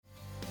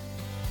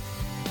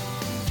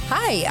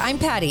Hi, I'm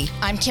Patty.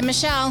 I'm Kim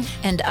Michelle.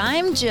 And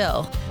I'm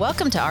Jill.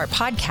 Welcome to our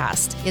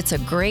podcast. It's a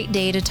great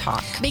day to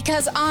talk.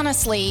 Because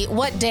honestly,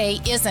 what day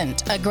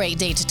isn't a great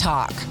day to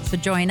talk? So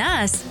join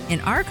us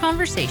in our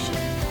conversation.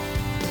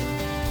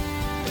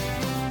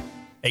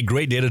 A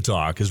Great Day to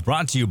Talk is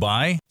brought to you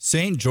by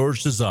St.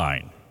 George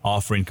Design,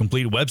 offering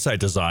complete website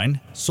design,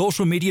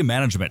 social media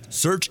management,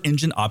 search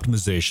engine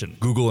optimization,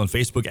 Google and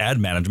Facebook ad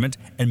management,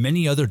 and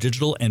many other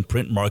digital and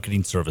print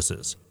marketing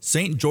services.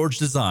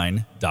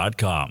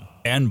 stgeorgedesign.com.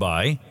 And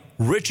by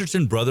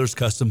Richardson Brothers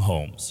Custom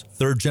Homes,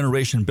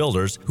 third-generation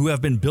builders who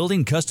have been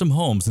building custom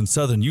homes in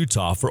southern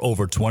Utah for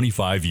over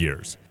 25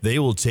 years. They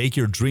will take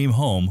your dream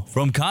home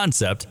from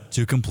concept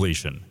to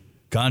completion.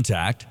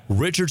 Contact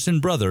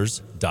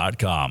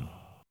richardsonbrothers.com.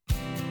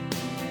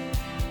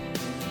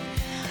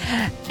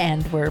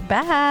 And we're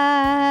back.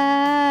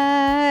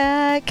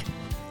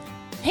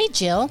 Hey,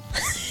 Jill.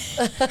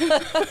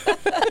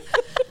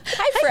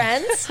 Hi,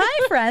 friends.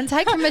 Hi, friends.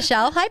 Hi,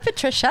 Michelle. Hi,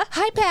 Patricia.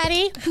 Hi,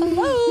 Patty.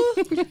 Hello.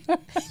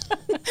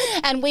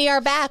 And we are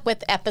back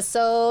with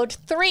episode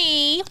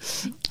 3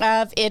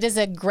 of It Is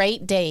a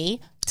Great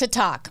Day to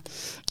Talk.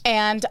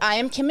 And I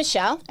am Kim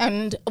Michelle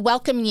and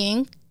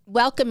welcoming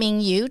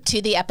you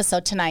to the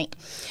episode tonight.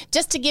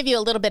 Just to give you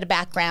a little bit of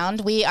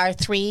background, we are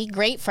 3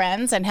 great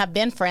friends and have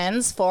been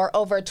friends for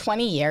over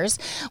 20 years.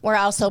 We're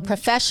also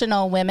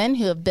professional women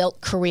who have built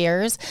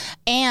careers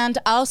and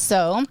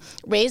also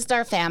raised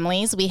our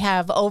families. We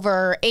have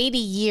over 80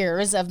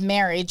 years of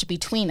marriage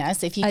between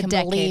us, if you can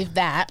believe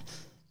that.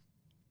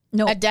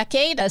 No, a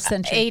decade? A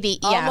century. 80,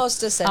 yeah.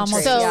 Almost a century.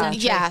 Almost So, a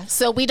century. yeah,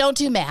 so we don't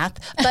do math.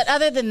 But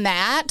other than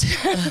that,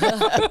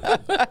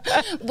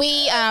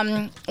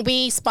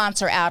 we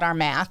sponsor out our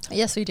math.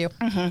 Yes, we do.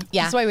 Mm-hmm,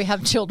 yeah. That's why we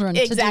have children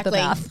to do the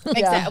math.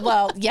 Exactly.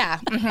 Well, yeah.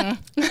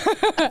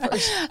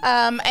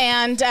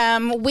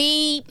 Mm-hmm.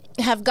 We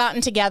have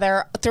gotten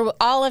together through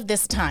all of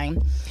this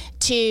time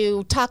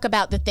to talk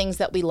about the things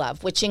that we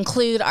love, which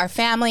include our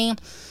family.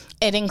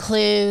 It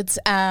includes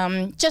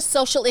just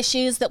social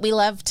issues that we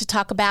love to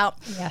talk about.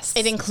 Yes.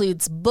 It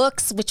includes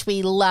books, which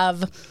we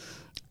love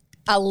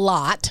a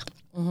lot.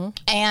 Mm-hmm.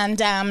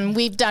 And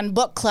we've done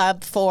book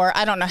club for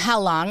I don't know how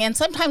long. And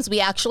sometimes we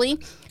actually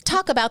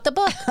talk about the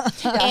book.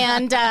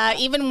 And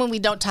even when we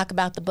don't talk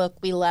about the book,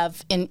 we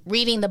love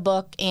reading the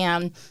book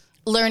and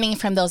learning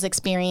from those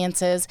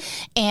experiences.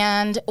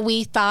 And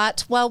we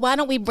thought, well, why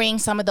don't we bring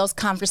some of those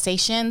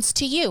conversations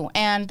to you?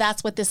 And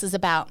that's what this is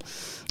about.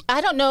 I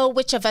don't know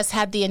which of us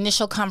had the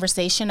initial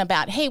conversation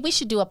about, hey, we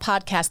should do a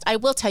podcast. I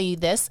will tell you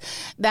this,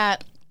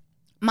 that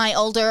my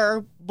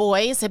older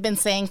boys have been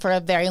saying for a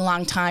very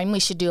long time we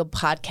should do a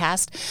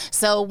podcast.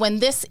 So when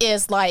this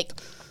is like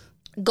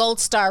Gold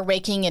Star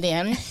raking it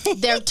in,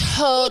 they're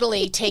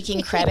totally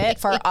taking credit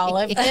for all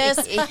of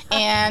this.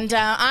 And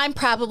I'm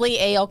probably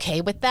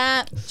A-okay with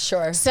that.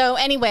 Sure. So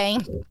anyway,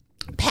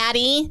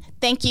 Patty,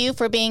 thank you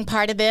for being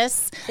part of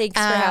this. Thanks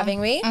for having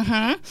me.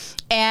 Mm-hmm.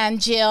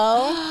 And Jill,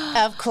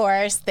 of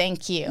course,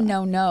 thank you.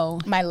 No.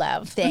 My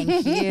love.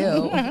 Thank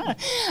you.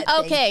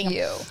 Okay. Thank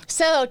you.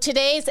 So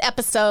today's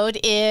episode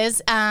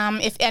is,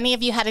 if any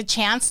of you had a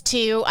chance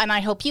to, and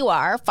I hope you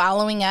are,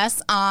 following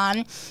us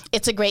on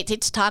It's a Great Day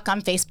to Talk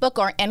on Facebook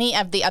or any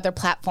of the other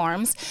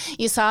platforms.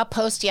 You saw a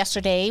post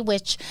yesterday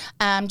which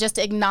just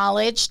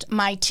acknowledged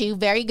my 2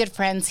 very good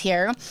friends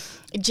here,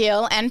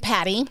 Jill and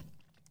Patty,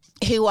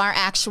 who are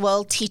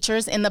actual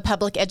teachers in the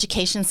public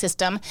education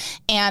system.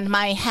 And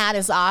my hat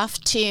is off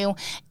to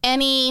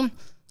any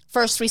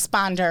first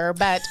responder,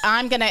 but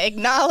I'm going to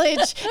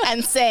acknowledge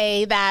and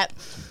say that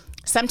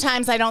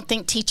sometimes I don't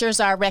think teachers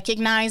are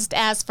recognized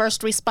as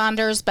first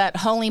responders, but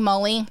holy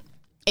moly,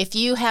 if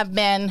you have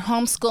been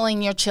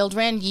homeschooling your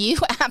children, you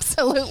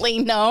absolutely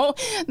know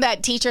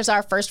that teachers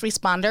are first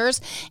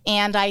responders.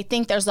 And I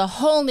think there's a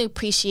whole new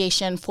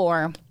appreciation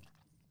for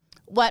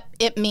what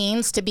it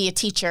means to be a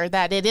teacher,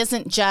 that it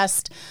isn't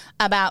just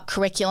about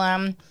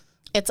curriculum.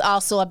 It's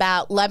also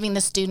about loving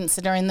the students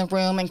that are in the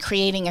room and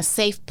creating a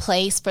safe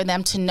place for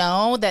them to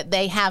know that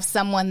they have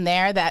someone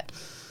there that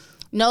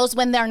knows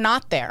when they're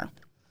not there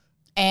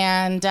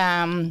and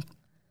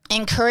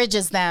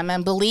encourages them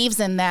and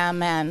believes in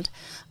them and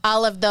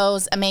all of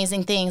those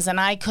amazing things. And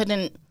I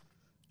couldn't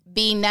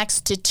be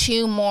next to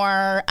 2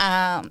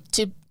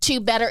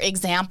 better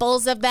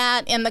examples of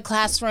that in the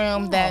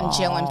classroom than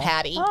Jill and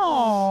Patty.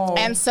 Oh.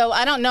 And so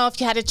I don't know if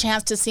you had a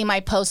chance to see my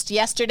post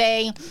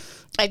yesterday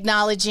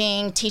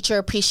acknowledging Teacher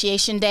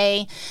Appreciation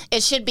Day.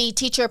 It should be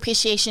Teacher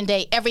Appreciation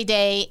Day every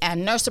day,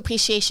 and Nurse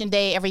Appreciation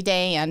Day every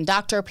day, and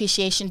Doctor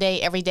Appreciation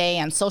Day every day,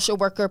 and Social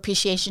Worker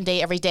Appreciation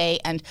Day every day,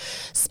 and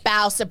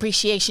Spouse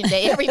Appreciation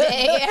Day every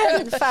day.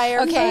 And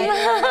fire. Okay.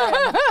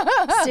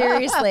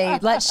 Seriously,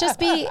 let's just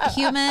be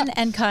human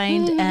and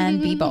kind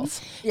and be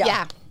both.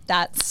 Yeah.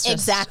 That's just,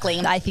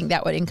 exactly. I think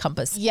that would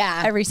encompass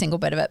every single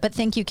bit of it. But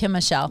thank you, Kim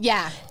Michelle.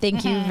 Yeah.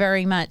 Thank you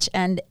very much.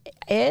 And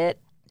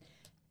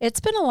it's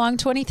been a long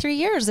 23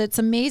 years. It's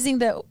amazing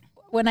that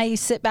when I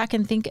sit back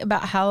and think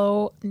about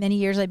how many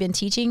years I've been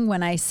teaching,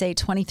 when I say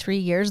 23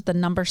 years, the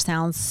number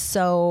sounds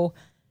so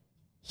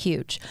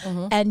huge.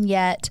 Mm-hmm. And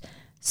yet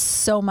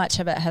so much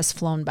of it has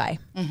flown by.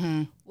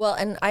 Well,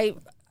 and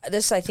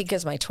this I think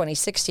is my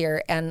 26th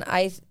year, and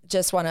I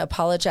just want to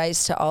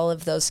apologize to all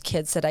of those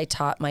kids that I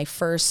taught my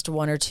first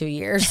 1 or 2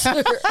 years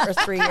or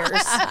 3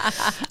 years.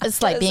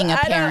 It's like being a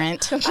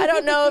parent. I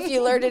don't know if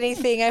you learned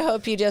anything. I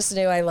hope you just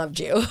knew I loved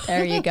you.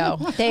 There you go.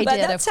 They But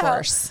did, of that's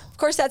course. Of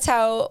course, that's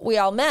how we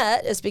all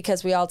met, is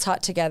because we all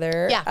taught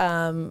together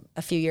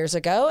a few years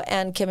ago.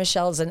 And Kim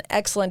Michelle is an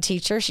excellent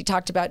teacher. She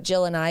talked about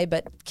Jill and I,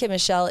 but Kim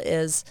Michelle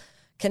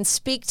can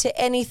speak to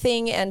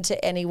anything and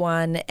to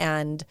anyone,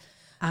 and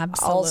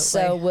Absolutely.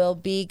 also will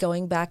be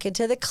going back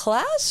into the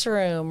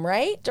classroom,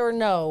 right? Or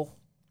no,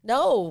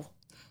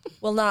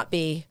 will not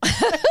be. Well,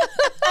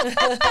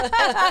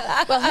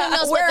 who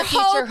knows what the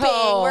future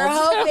holds? We're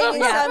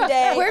hoping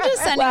someday. We're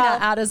just sending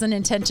that out as an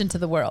intention to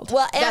the world.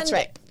 Well, and That's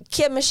right.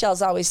 Kim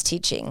Michelle's always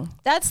teaching.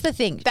 That's the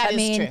thing. That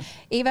is true.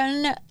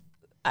 Even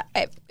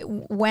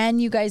when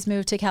you guys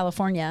moved to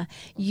California,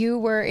 you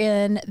were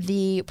in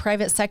the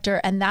private sector,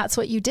 and that's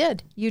what you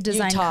did. You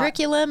designed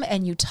curriculum,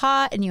 and you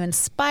taught, and you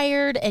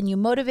inspired, and you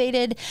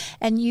motivated,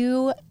 and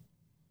you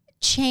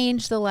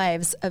changed the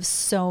lives of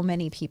so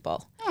many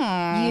people.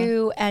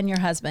 You and your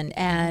husband.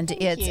 And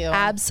it's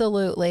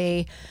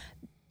absolutely,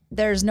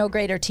 there's no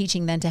greater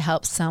teaching than to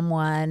help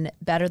someone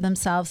better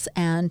themselves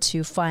and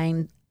to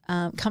find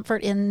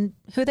comfort in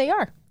who they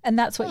are. And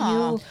that's what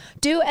you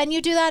do. And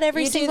you do that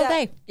every single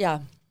day. Yeah.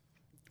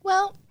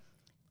 Well,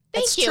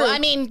 thank you. true. I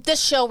mean, this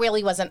show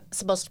really wasn't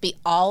supposed to be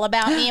all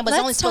about me. It was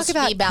Let's only supposed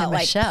talk to be about about Kim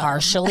like Michelle.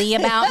 partially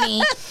about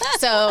me.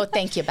 So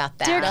thank you about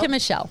that. Dear Kim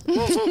Michelle.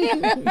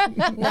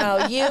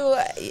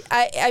 No,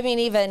 I mean,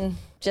 even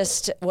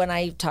just when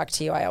I talk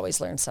to you, I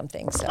always learn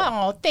something. So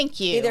Oh, thank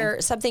you.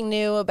 either something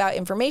new about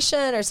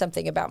information or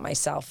something about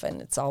myself,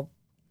 and it's all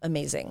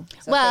amazing.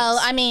 So Well,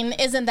 thanks. I mean,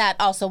 isn't that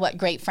also what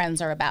great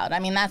friends are about? I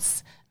mean,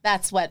 that's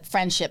what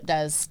friendship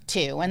does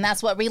too, and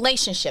that's what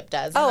relationship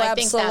does. And Oh, I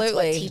think that's what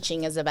absolutely.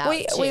 teaching is about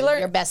We too. learn-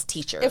 Your best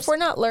teachers. if we're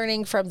not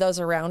learning from those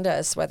around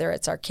us, whether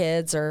it's our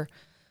kids or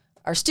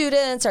our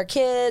students, our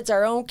kids,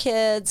 our own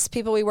kids,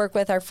 people we work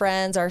with, our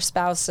friends, our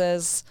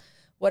spouses,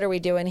 what are we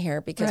doing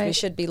here? Because we Right.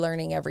 should be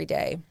learning every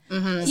day.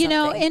 You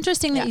know,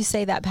 interesting that you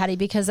say that, Patty,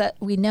 because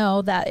we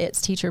know that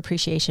it's Teacher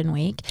Appreciation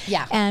Week.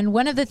 Yeah. And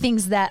one of the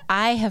things that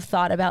I have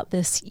thought about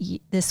this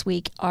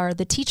week are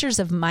the teachers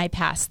of my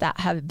past that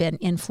have been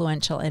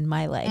influential in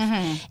my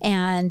life.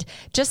 And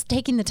just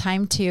taking the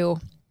time to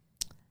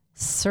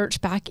search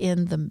back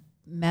in the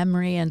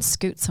memory and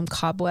scoot some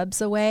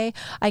cobwebs away.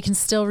 I can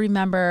still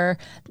remember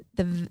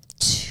the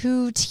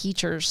two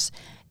teachers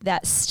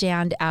that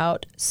stand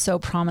out so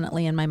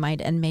prominently in my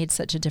mind and made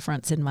such a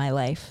difference in my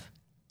life.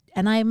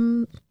 And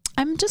I'm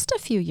just a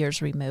few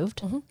years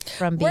removed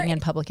from being in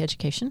public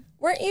education.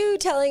 Weren't you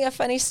telling a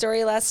funny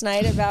story last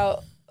night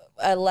about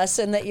a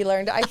lesson that you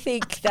learned? I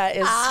think that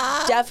is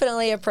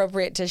definitely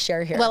appropriate to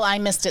share here. Well, I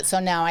missed it, so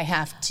now I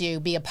have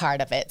to be a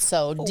part of it.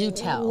 So do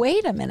tell.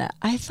 Wait a minute.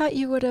 I thought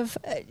you would have.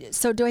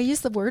 So do I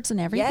use the words and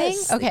everything?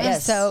 Yes, Okay.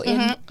 yes. So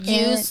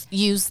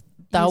Use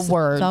the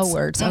words. The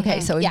words.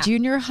 Okay. So in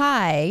junior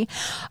high,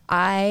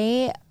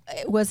 I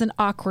was an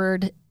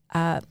awkward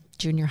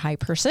junior high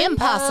person.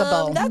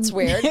 Impossible. That's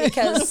weird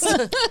because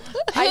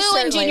Who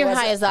in junior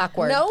high is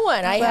awkward? No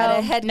one. I had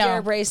a headgear,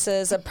 no.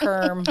 braces, a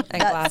perm,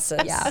 and glasses.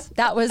 Yeah,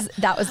 that was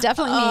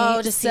definitely me.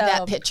 Oh, to see So-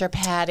 that picture,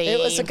 Patty. It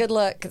was a good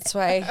look. That's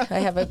why I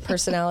have a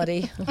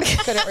personality.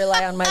 Couldn't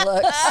rely on my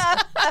looks.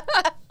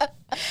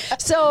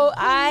 So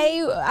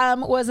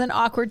I was an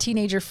awkward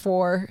teenager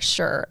for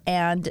sure.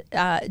 And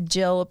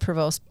Jill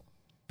Provost,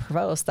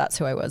 that's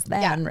who I was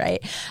then,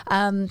 right?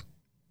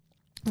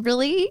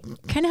 Really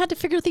kind of had to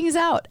figure things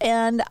out.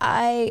 And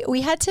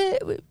we had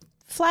to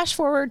flash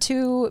forward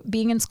to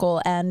being in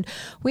school, and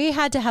we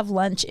had to have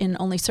lunch in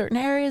only certain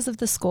areas of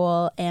the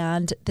school,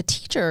 and the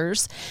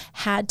teachers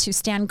had to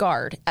stand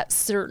guard at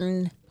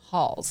certain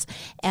halls.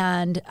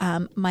 And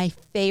my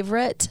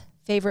favorite,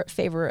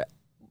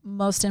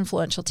 most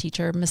influential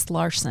teacher, Miss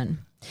Larson,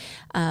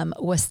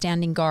 was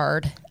standing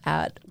guard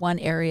at one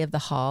area of the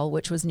hall,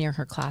 which was near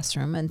her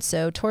classroom. And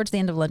so towards the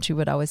end of lunch, we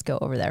would always go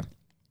over there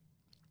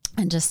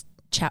and just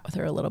chat with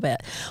her a little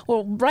bit.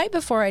 Well, right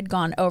before I'd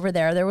gone over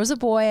there was a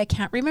boy, I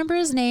can't remember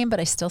his name, but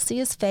I still see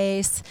his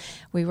face.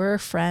 We were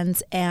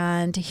friends,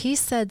 and he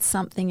said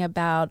something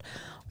about,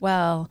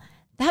 well,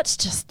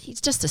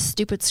 he's just a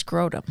stupid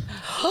scrotum.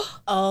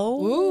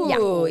 Ooh,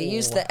 you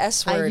used the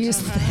S I word.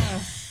 used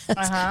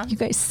You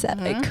guys said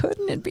I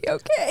couldn't, it'd be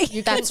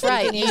okay. That's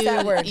right. use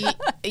that word.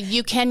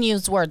 You can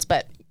use words,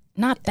 but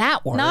not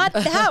that word. Not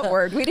that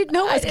word. We didn't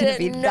know it was going to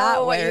be didn't that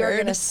know what word. you were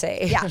going to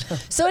say. Yeah.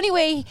 So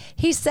anyway,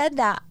 he said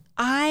that.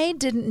 I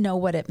didn't know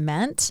what it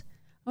meant.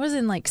 I was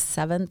in like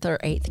 7th or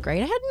 8th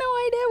grade. I had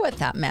no idea what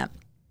that meant.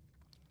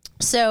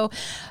 So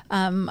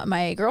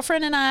my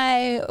girlfriend and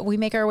I, we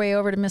make our way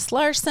over to Miss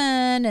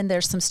Larson, and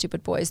there's some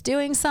stupid boys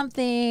doing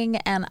something.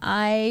 And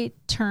I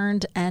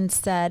turned and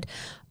said,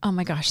 oh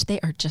my gosh,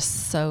 they're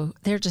just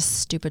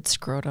stupid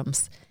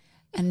scrotums.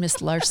 And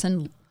Miss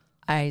Larson,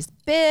 eyes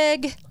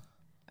big,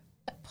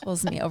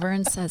 pulls me over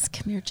and says,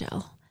 come here,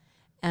 Jill.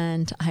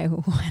 And I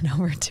went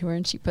over to her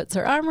and she puts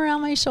her arm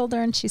around my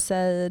shoulder and she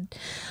said,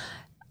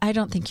 I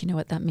don't think you know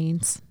what that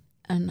means.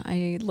 And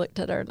I looked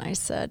at her and I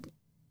said,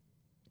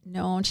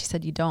 no. And she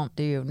said, you don't,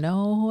 do you?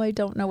 No, I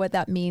don't know what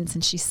that means.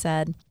 And she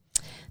said,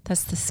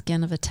 that's the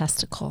skin of a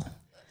testicle.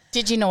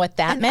 Did you know what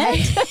that meant?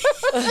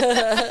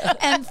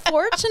 And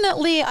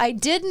fortunately, I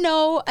did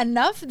know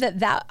enough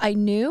that I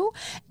knew.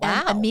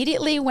 Wow. And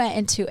immediately went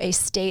into a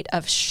state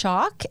of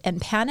shock and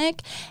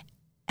panic,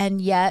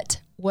 and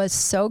yet was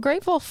so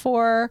grateful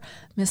for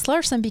Miss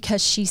Larson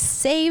because she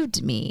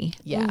saved me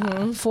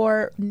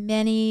for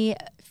many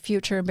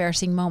future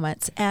embarrassing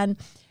moments. And,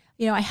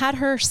 you know, I had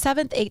her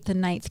 7th, 8th,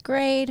 and 9th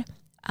grade.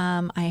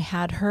 I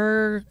had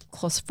her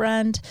close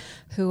friend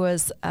who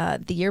was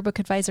the yearbook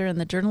advisor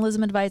and the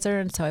journalism advisor.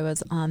 And so I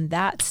was on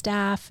that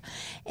staff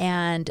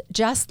and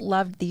just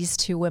loved these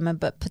two women,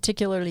 but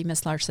particularly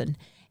Miss Larson.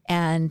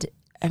 And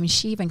I mean,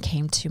 she even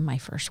came to my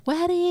first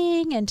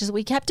wedding and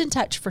we kept in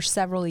touch for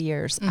several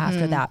years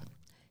after that.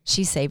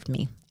 She saved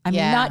me. I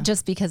mean, not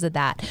just because of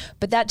that,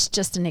 but that's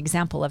just an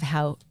example of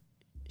how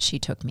she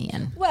took me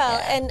in.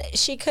 Well, and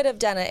she could have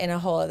done it in a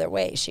whole other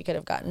way. She could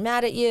have gotten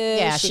mad at you.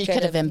 Yeah, she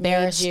could have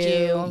embarrassed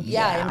you.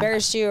 Yeah,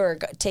 embarrassed you or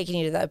taken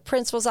you to the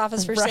principal's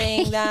office for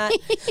saying that.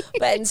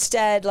 But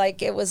instead,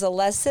 like, it was a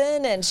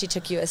lesson and she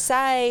took you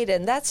aside.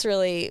 And that's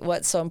really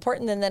what's so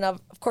important. And then, of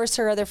course,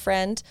 her other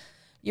friend,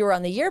 you were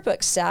on the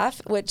yearbook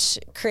staff, which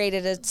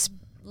created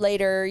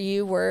later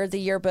you were the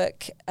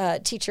yearbook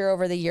teacher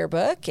over the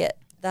yearbook at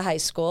the high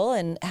school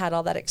and had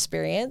all that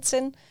experience.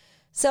 And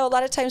so a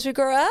lot of times we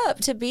grow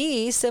up to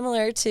be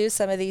similar to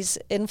some of these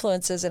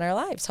influences in our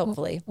lives,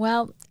 hopefully.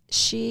 Well,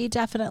 she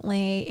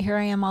definitely, here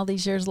I am all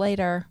these years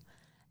later,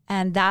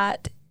 and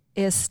that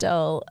is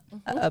still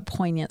a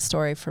poignant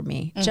story for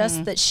me.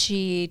 Just that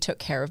she took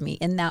care of me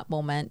in that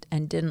moment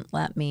and didn't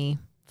let me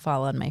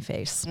fall on my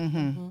face.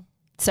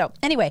 So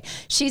anyway,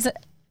 she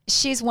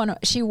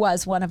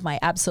was one of my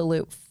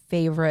absolute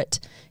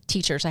favorite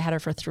teachers. I had her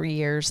for 3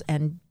 years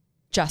and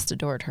just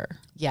adored her.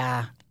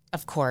 Yeah,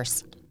 of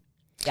course.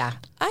 Yeah.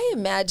 I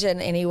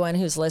imagine anyone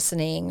who's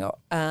listening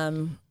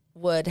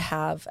would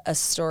have a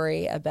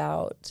story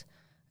about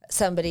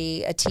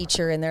somebody, a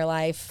teacher in their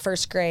life,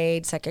 first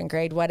grade, second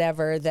grade,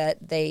 whatever, that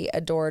they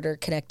adored or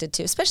connected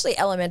to, especially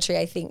elementary.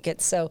 I think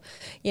it's so,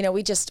 you know,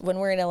 when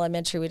we're in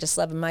elementary, we just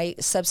love them. My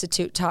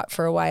substitute taught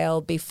for a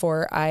while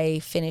before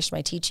I finished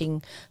my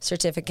teaching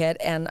certificate,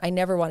 and I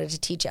never wanted to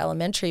teach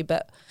elementary,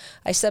 but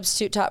I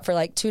substitute taught for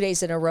like 2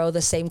 days in a row,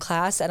 the same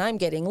class, and I'm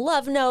getting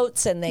love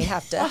notes and they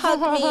have to hug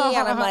me.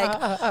 And I'm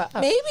like,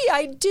 maybe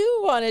I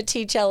do want to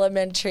teach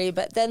elementary,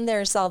 but then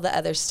there's all the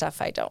other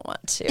stuff I don't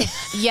want to.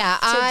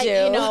 Yeah,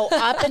 you know,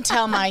 up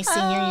until my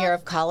senior year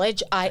of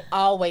college, I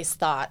always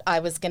thought I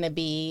was going to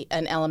be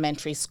an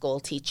elementary school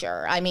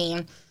teacher. I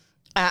mean,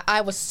 I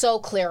was so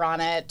clear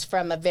on it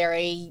from a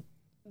very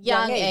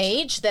young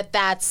age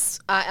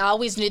I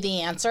always knew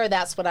the answer.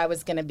 That's what I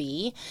was going to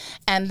be.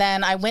 And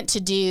then I went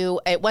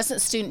to it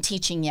wasn't student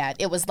teaching yet.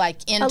 It was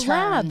like intern. A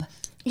lab.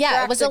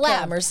 Yeah, it was a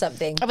lab or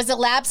something. It was a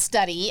lab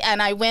study,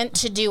 and I went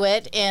to do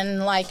it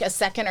in like a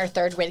second or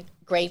third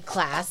grade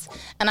class,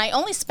 and I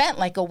only spent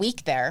like a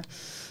week there.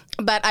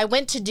 But I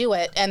went to do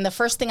it, and the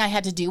first thing I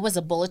had to do was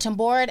a bulletin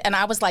board, and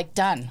I was like,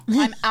 done.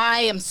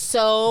 I am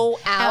so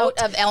out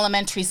of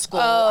elementary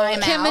school. I'm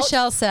Kim out.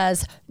 Michelle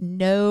says,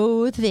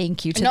 no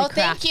thank you to the crafting. No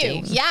thank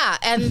you. Yeah.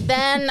 And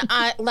then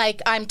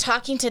I'm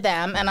talking to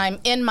them, and I'm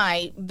in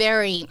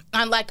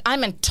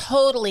I'm in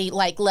totally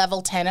like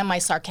level 10 in my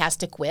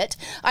sarcastic wit.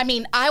 I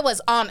mean, I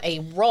was on a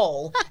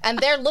roll, and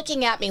they're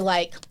looking at me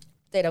like,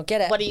 they don't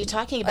get it. What are you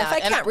talking about? If I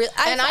can't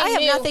I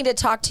have nothing to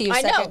talk to you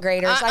second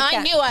graders.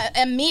 I knew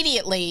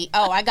immediately,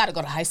 I got to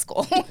go to high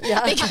school.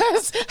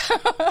 Because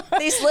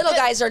these little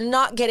guys are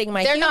not getting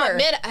my humor.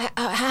 They're not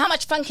how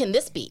much fun can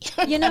this be?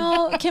 You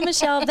know, Kim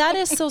Michelle, that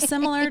is so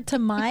similar to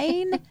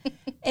mine,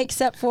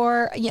 except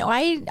for, you know,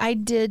 I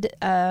did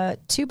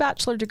 2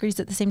 bachelor degrees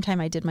at the same time.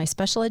 I did my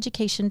special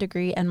education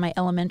degree and my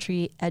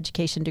elementary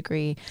education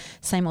degree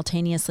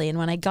simultaneously. And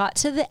when I got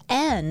to the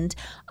end,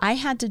 I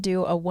had to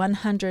do a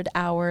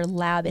 100-hour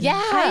lab in a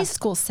high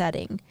school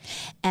setting.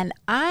 And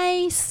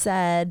I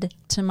said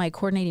to my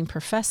coordinating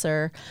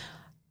professor,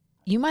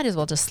 you might as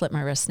well just slit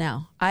my wrist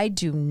now. I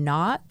do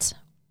not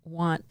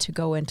want to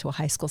go into a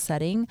high school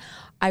setting.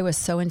 I was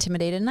so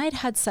intimidated, and I'd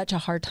had such a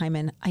hard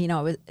time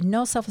I was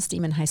no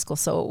self-esteem in high school.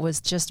 So it was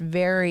just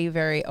very,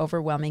 very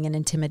overwhelming and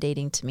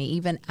intimidating to me,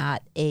 even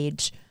at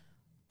age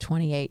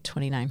 28,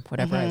 29,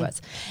 whatever I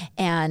was.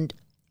 And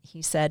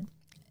he said,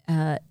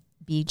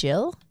 be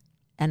Jill.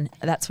 And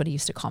that's what he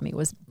used to call me,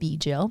 was be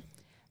Jill.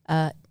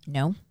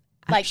 No,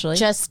 actually.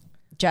 Like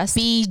just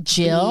be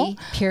Jill?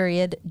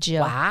 Period,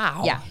 Jill.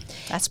 Wow. Yeah.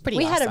 That's pretty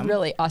awesome. We had a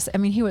really awesome, I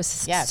mean, he was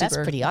super that's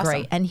pretty awesome.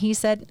 great. And he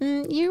said,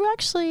 you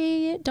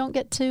actually don't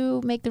get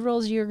to make the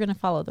rules. You're going to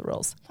follow the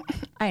rules.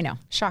 I know.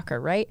 Shocker,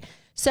 right?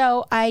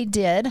 So I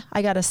did.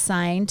 I got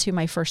assigned to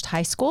my first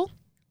high school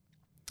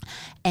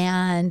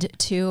and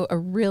to a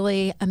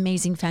really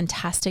amazing,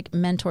 fantastic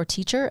mentor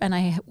teacher. And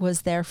I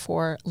was there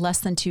for less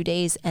than 2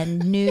 days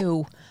and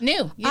knew.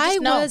 You just I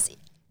know. was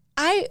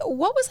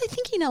what was I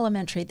thinking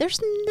elementary? There's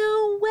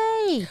no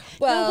way.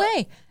 Well, no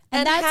way.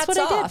 And that's what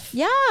off. I did.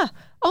 Yeah.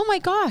 Oh my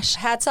gosh.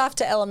 Hats off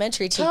to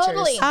elementary teachers.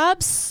 Totally.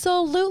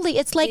 Absolutely.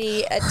 It's like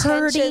The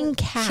herding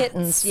cats.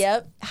 kittens.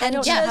 Yep. I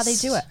don't know how they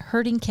do it.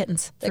 Herding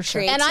kittens, for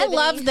sure. And I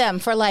love them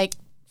for like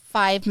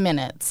 5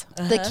 minutes.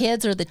 The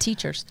kids or the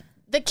teachers?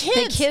 The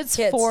kids. The kids.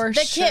 For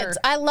The sure. kids.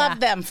 I love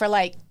them for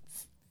like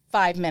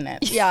 5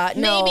 minutes. Yeah,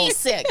 no. Maybe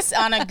 6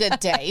 on a good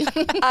day.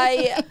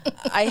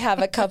 I have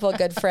a couple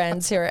good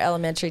friends who are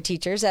elementary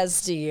teachers,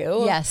 as do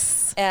you.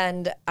 Yes.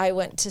 And I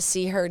went to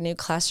see her new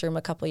classroom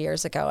a couple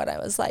years ago, and I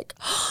was like,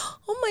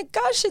 oh my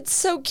gosh, it's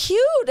so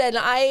cute. And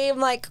I am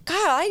like,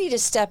 God, I need to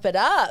step it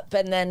up.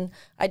 And then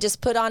I just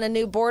put on a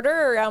new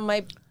border around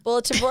my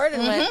bulletin board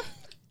and went,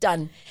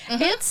 done.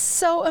 It's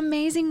so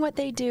amazing what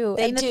they do.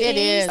 They and the do. things It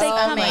is. they Oh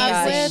come my up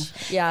gosh.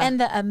 with, Yeah. and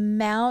the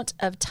amount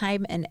of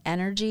time and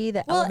energy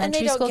that Well, and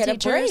elementary they don't school get a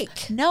teachers.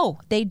 break. No,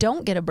 they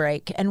don't get a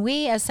break. And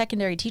we as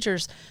secondary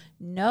teachers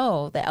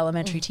know that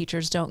elementary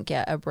teachers don't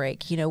get a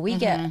break. You know, we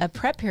get a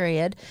prep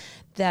period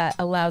that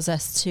allows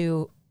us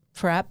to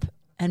prep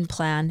and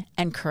plan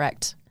and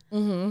correct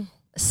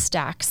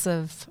stacks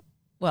of,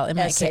 well, in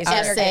my Essays. case,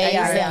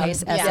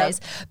 Essays, yeah.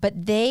 essays.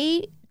 But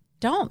they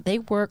don't. They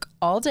work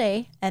all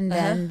day, and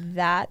then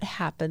that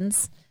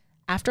happens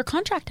after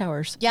contract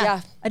hours.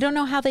 Yeah. I don't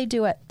know how they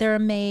do it. They're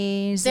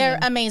amazing. They're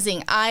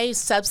amazing. I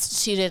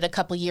substituted a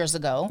couple years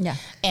ago. Yeah.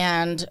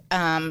 And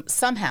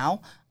somehow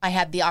I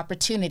had the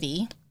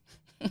opportunity.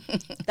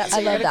 That's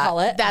what you call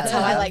it. That's how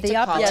I like the to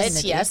call it.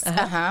 opportunity. Yes.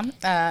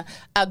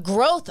 A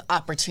growth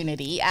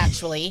opportunity,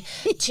 actually,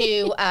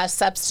 to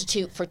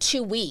substitute for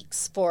 2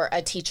 weeks for a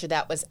teacher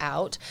that was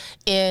out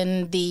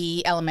in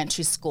the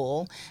elementary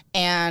school.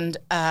 And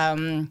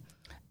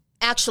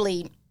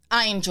actually,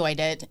 I enjoyed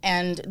it.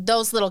 And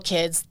those little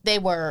kids, they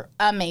were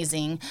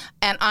amazing.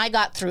 And I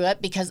got through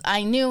it because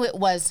I knew it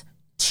was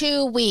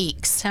 2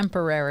 weeks.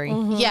 temporary.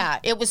 Yeah,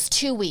 it was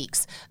 2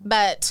 weeks.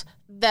 But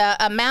the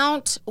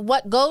amount,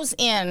 what goes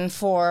in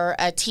for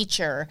a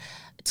teacher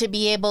to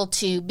be able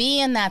to be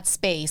in that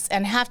space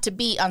and have to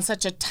be on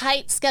such a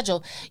tight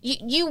schedule,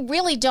 you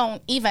really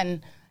don't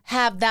even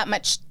have that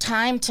much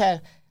time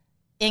to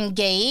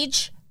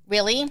engage,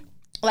 really.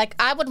 Like,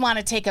 I would want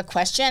to take a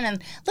question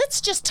and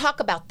let's just talk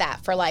about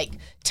that for like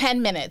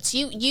 10 minutes.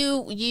 You've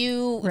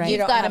don't got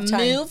to have time.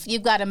 move.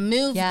 You've got to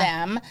move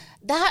them.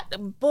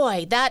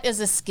 That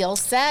is a skill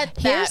set.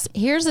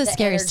 Here's a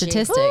scary energy.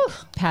 statistic,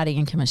 Patty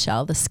and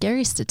Michelle. The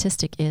scary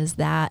statistic is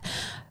that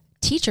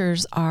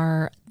teachers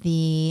are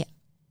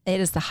it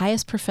is the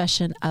highest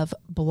profession of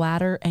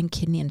bladder and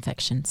kidney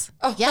infections.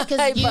 Oh, Yeah,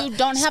 because you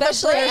don't have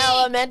especially a break.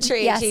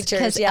 elementary teachers.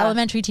 because Yeah.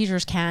 elementary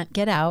teachers can't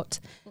get out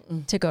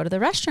to go to the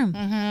restroom.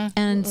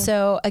 And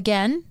so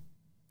again,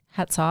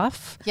 hats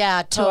off.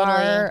 Yeah,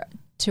 totally.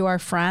 To our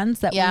friends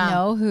that we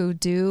know who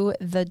do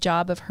the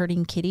job of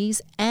herding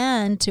kitties,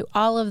 and to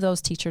all of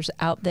those teachers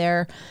out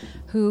there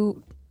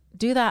who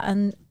do that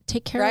and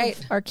take care of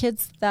our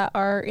kids that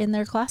are in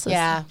their classes.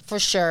 Yeah, for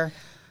sure.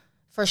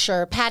 For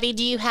sure. Patty,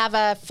 do you have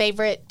a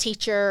favorite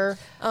teacher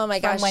Oh my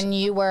gosh. from when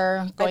you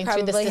were going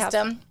through the probably have-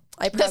 system?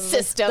 The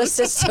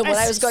system. When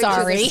I was going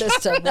through the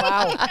system.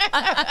 Wow.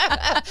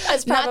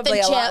 That's probably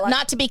a lot.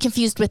 Not to be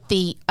confused with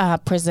the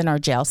prison or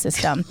jail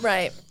system.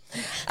 Right.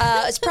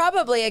 It's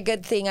probably a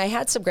good thing I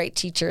had some great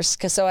teachers,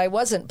 so I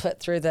wasn't put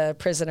through the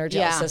prison or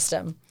jail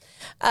system.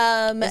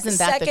 Isn't that the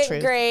second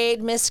truth?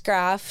 grade, Miss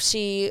Graff,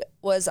 she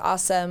was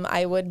awesome.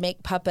 I would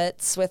make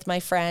puppets with my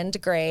friend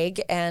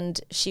Greg, and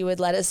she would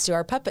let us do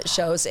our puppet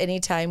shows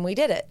anytime we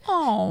did it.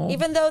 Oh.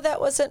 Even though that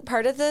wasn't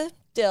part of the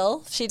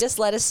deal, she just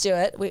let us do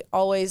it. We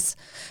always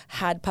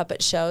had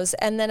puppet shows.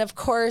 And then, of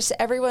course,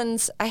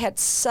 I had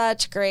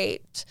such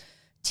great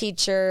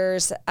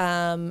teachers.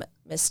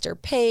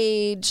 Mr.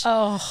 Page,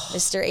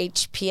 Mr.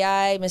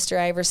 HPI, Mr.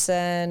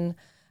 Iverson,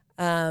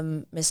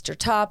 Mr.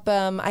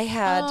 Topham. I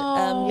had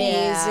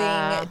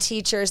amazing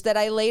teachers that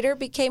I later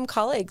became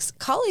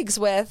colleagues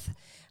with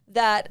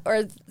that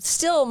are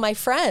still my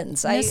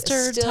friends.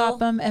 Mr.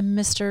 Topham and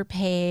Mr.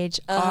 Page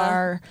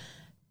are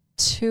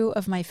two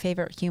of my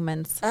favorite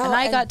humans. And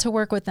I got to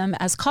work with them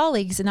as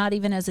colleagues, and not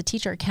even as a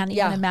teacher. I can't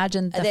even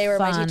imagine the They were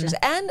fun. my teachers.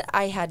 And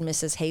I had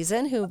Mrs.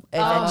 Hazen, who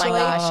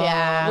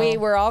eventually, we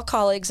were all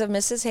colleagues of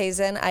Mrs.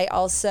 Hazen.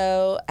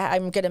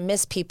 I'm going to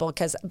miss people,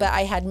 but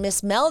I had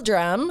Miss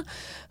Meldrum,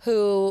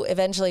 who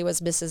eventually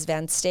was Mrs.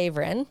 Van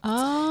Staveren.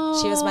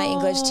 Oh. She was my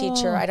English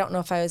teacher. I don't know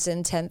if I was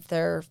in 10th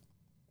or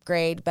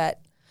grade,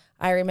 but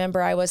I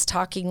remember I was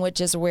talking,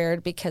 which is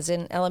weird because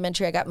in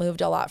elementary I got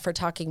moved a lot for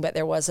talking, but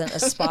there wasn't a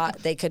spot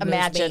they could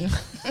Imagine.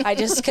 move me. I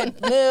just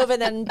could move,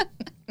 and then,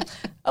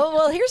 oh,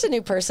 well, here's a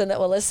new person that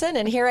will listen,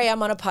 and here I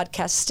am on a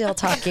podcast still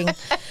talking,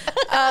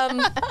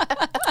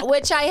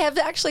 which I have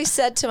actually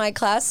said to my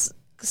class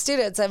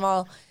students. I'm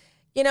all,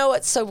 you know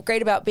what's so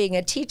great about being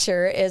a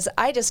teacher is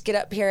I just get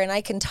up here and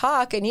I can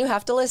talk and you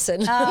have to listen.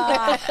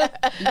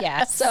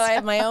 Yes. So I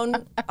have my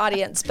own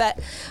audience. But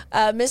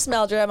Miss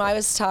Meldrum, I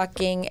was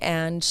talking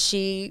and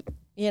she,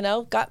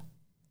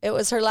 it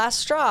was her last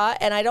straw.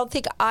 And I don't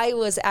think I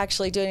was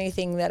actually doing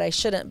anything that I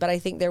shouldn't, but I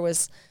think there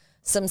was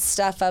some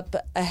stuff up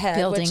ahead,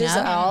 Building which is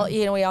up. all,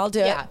 we all do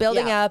Yeah, it,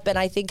 building yeah. up. And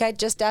I think I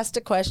just asked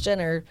a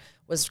question or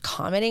was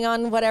commenting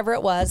on whatever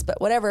it was,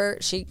 but whatever,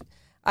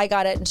 I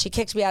got it and she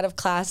kicked me out of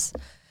class.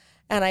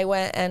 And I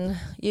went and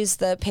used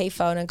the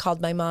payphone and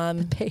called my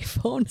mom.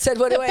 Payphone. Said,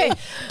 what do I...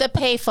 The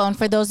payphone,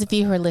 for those of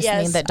you who are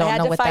listening that don't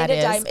know what that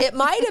is. Dime. It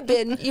might have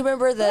been, you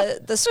remember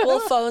the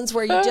school phones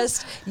where you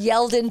just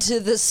yelled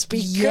into the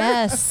speaker?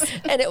 Yes.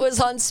 And it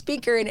was on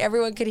speaker and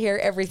everyone could hear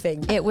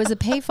everything. It was a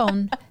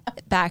payphone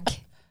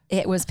back.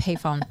 It was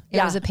payphone.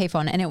 It was a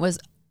payphone, and it was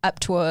up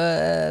to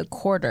a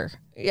quarter.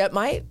 Yeah,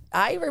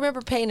 I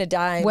remember paying a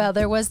dime. Well,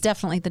 there was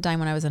definitely the dime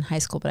when I was in high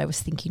school, but I was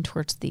thinking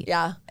towards the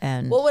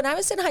end. Well, when I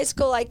was in high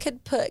school, I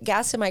could put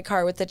gas in my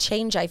car with the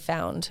change I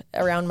found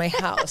around my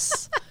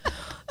house.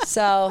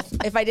 So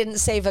if I didn't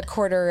save a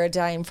quarter or a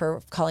dime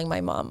for calling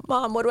my mom,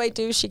 what do I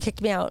do? She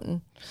kicked me out.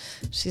 And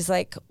she's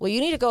like, well,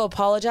 you need to go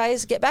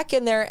apologize. Get back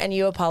in there and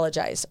you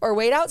apologize. Or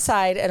wait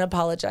outside and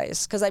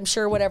apologize. Because I'm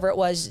sure whatever it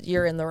was,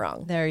 you're in the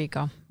wrong. There you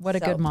go. What a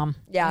good mom.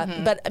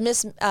 Yeah. But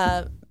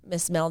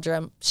Miss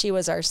Meldrum, she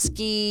was our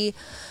ski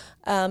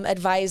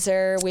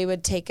advisor. We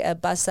would take a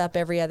bus up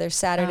every other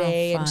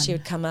Saturday and she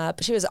would come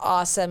up. She was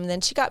awesome. And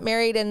then she got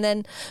married and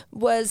then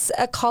was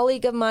a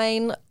colleague of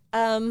mine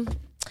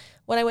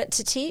when I went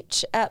to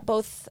teach at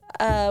both.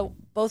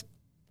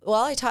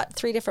 Well, I taught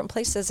 3 different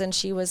places and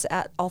she was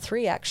at all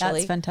 3 actually.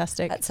 That's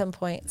fantastic. At some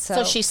point.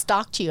 So she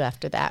stalked you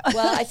after that.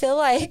 Well, I feel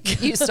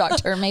like You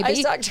stalked her, maybe. I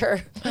stalked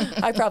her.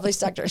 I probably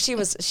stalked her.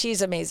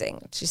 She's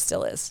amazing. She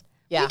still is.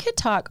 Yeah. We could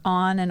talk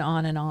on and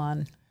on and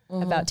on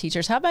about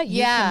teachers. How about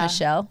you, Kim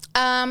Michelle?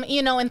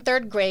 In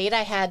 3rd grade,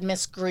 I had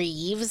Miss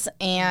Greaves,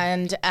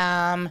 and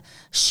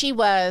she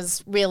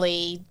was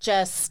really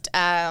just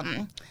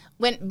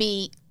went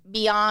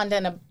beyond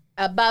and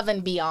above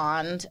and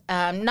beyond,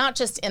 not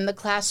just in the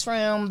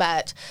classroom,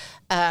 but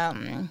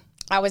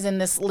I was in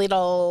this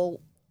little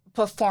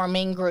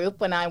performing group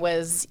when I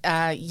was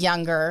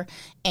younger,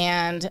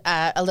 and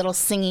a little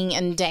singing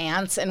and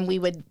dance, and we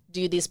would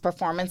do these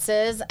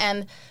performances,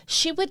 and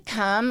she would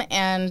come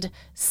and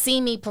see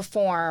me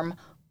perform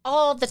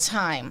all the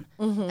time.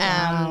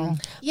 Wow.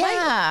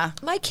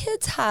 My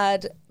kids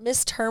had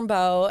Miss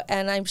Turnbow,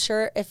 and I'm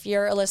sure if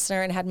you're a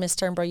listener and had Miss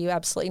Turnbow, you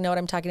absolutely know what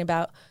I'm talking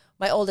about.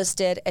 My oldest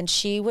did, and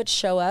she would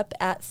show up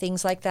at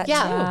things like that too.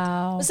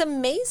 Wow. It was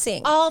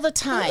amazing. all the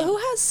time. Who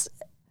has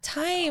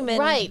time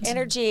and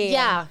energy?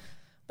 Yeah.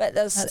 But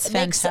those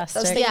things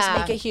fantastic.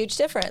 make a huge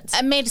difference.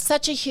 It made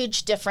such a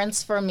huge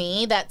difference for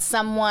me that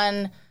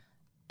someone,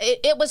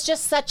 it was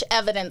just such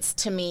evidence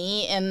to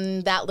me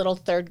in that little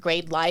 3rd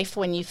grade life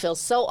when you feel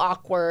so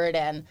awkward.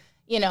 And,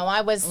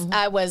 I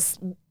was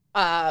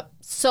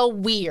so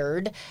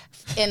weird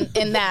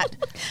in that.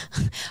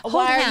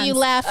 Why are you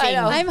laughing?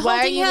 I'm Why are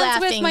holding you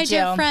hands laughing, with my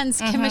dear Jill? friends,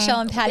 Kim,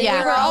 Michelle, and Patty.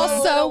 Yeah. We're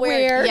all so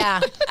weird. Yeah.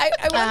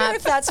 I wonder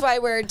if that's why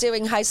we're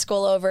doing high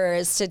school over,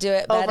 is to do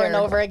it better. Over and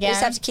over again. We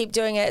just have to keep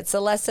doing it. It's a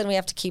lesson we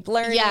have to keep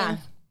learning.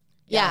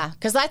 Yeah.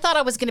 Because I thought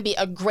I was going to be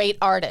a great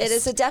artist. It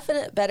is a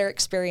definite better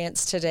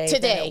experience today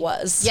than it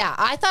was. Yeah,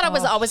 I thought I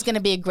was always going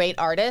to be a great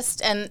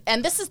artist.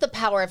 And this is the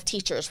power of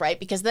teachers, right?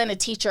 Because then a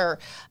teacher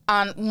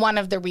on one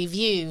of the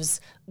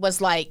reviews was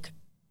like,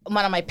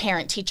 one of my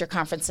parent-teacher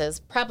conferences,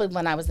 probably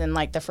when I was in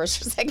like the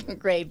 1st or 2nd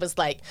grade, was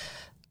like,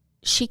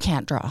 she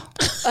can't draw.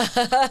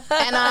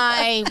 And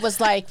I was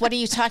like, what are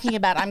you talking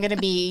about? I'm going to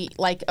be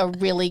like a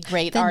really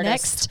great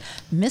artist.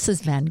 Next,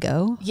 Mrs. Van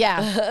Gogh.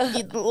 Yeah.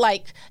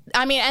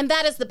 And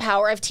that is the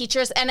power of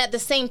teachers. And at the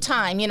same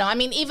time,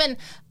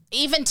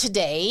 even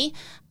today,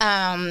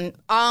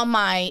 all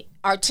my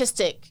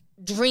artistic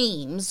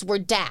dreams were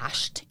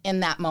dashed in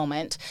that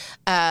moment.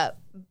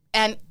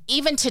 And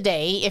even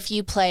today, if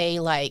you play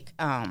like,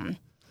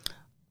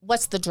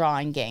 what's the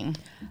drawing game?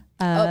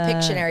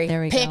 Pictionary. There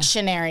we go.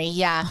 Pictionary,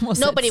 yeah.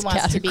 Nobody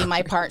wants to be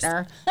my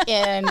partner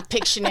in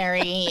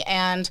Pictionary.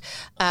 And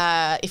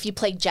if you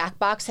play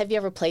Jackbox, have you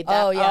ever played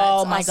that? Oh, yeah.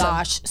 Oh, my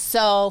gosh.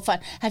 So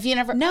fun. Have you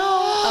never? No.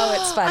 Oh,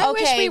 it's fun. I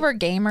wish we were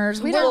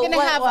gamers. We're going to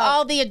have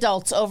all the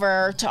adults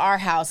over to our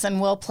house and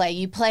we'll play.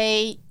 You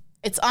play.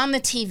 It's on the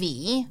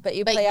TV. But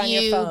you play on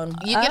your phone.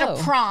 You get a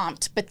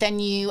prompt, but then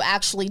you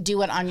actually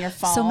do it on your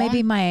phone. So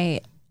maybe my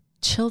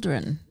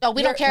children. Oh,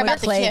 we don't care about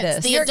the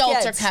kids. The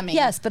adults are coming.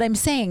 Yes, but I'm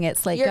saying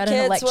it's like Your got an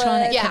kids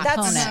electronic would-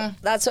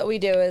 component. That's what we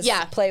do is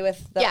play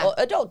with the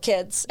adult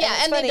kids.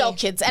 Yeah, and the adult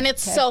kids, and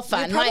it's so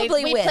fun. You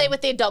probably we win. play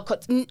with the adult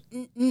kids.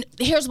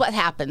 Here's what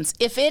happens: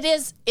 if it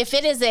is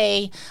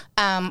a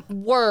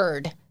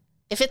word.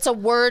 If it's a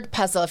word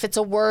puzzle, if it's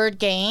a word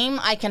game,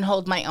 I can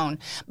hold my own.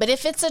 But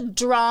if it's a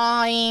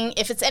drawing,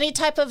 if it's any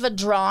type of a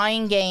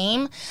drawing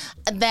game,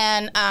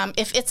 then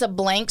if it's a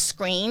blank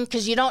screen,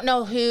 because you don't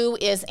know who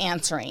is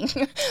answering.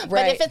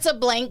 But if it's a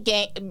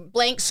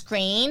blank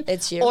screen,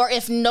 it's you. Or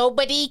if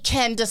nobody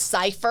can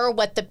decipher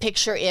what the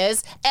picture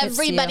is,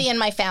 everybody in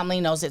my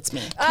family knows it's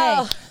me.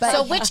 Oh,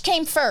 So which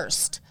came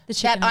first?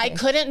 chicken That I and egg.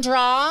 couldn't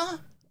draw?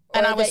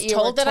 And I was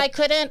told that I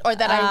couldn't, or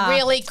that I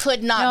really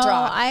could not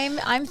draw.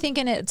 I'm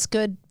thinking it's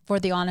good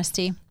for the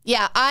honesty.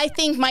 Yeah, I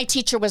think my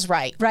teacher was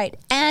right. Right.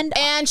 And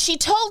she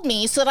told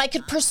me so that I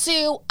could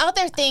pursue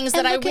other things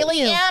that I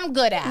really am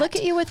good at. Look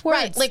at you with words,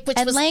 right, like, which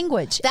and was,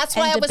 language. That's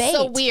why and I was debate.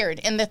 so weird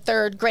in the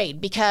 3rd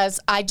grade, because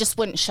I just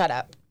wouldn't shut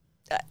up.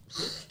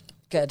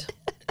 Good.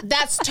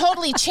 That's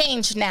totally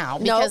changed now,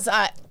 because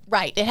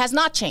right, it has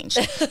not changed,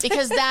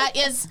 because that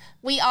is,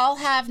 we all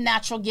have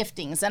natural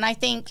giftings, and I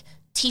think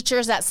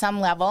teachers at some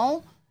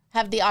level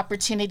have the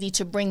opportunity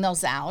to bring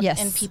those out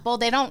in people.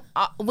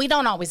 We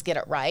don't always get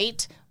it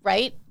right?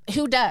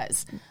 Who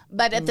does?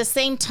 But at the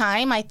same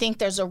time, I think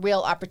there's a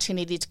real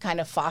opportunity to kind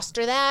of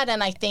foster that.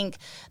 And I think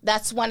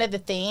that's one of the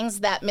things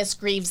that Miss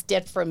Greaves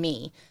did for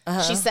me.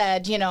 She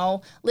said,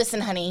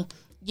 listen, honey,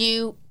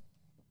 your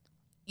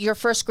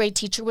 1st grade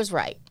teacher was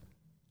right.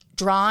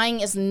 Drawing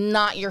is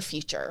not your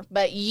future,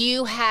 but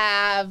you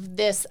have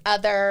this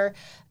other,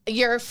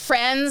 your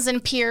friends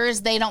and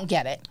peers, they don't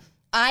get it.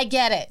 I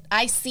get it.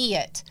 I see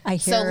it.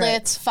 So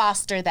let's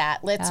foster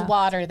that. Let's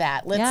water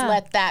that. Let's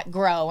let that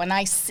grow. And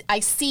I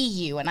see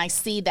you, and I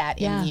see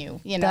that in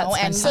you,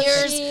 and so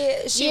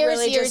she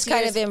really just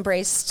kind of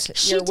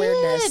embraced your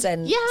weirdness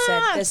and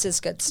said, this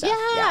is good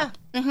stuff.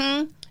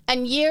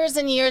 And years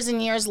and years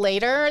and years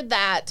later,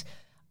 that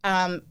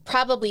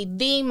probably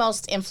the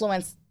most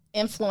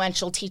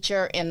influential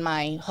teacher in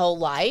my whole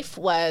life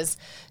was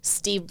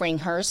Steve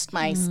Bringhurst,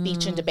 my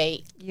speech and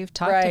debate You've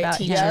talked about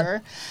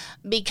teacher,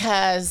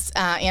 because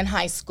in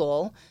high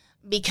school,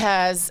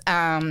 because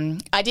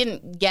I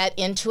didn't get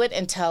into it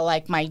until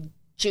like my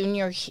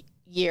junior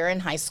year in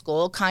high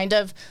school, kind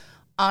of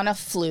on a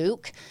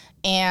fluke.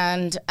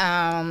 And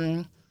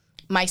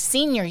my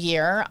senior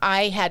year,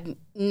 I had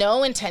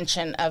no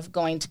intention of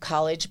going to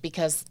college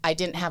because I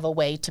didn't have a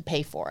way to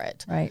pay for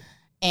it. Right.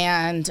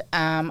 And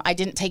I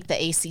didn't take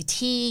the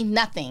ACT,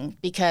 nothing,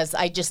 because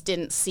I just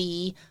didn't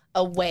see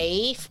a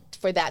way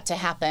for that to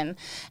happen.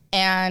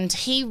 And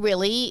he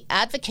really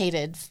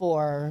advocated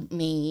for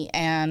me.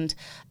 And,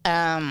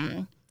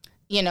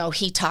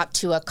 he talked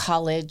to a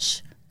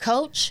college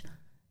coach,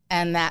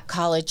 and that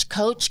college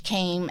coach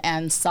came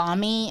and saw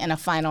me in a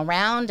final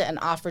round and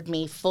offered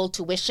me full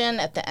tuition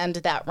at the end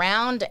of that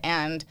round.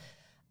 And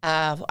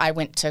I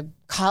went to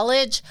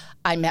college.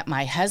 I met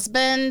my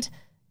husband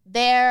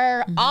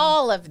there,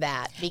 all of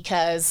that,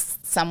 because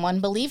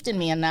someone believed in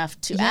me enough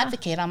to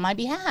advocate on my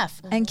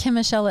behalf. And Kim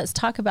Michelle, let's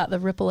talk about the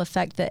ripple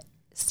effect that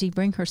Steve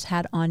Brinkhurst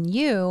had on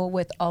you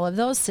with all of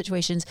those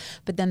situations,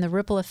 but then the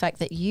ripple effect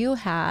that you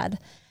had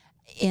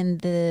in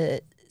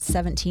the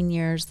 17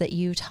 years that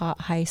you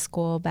taught high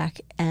school back,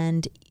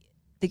 and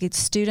the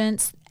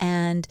students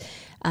and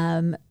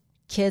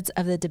kids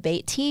of the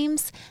debate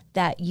teams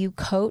that you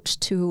coached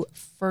to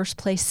first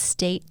place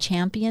state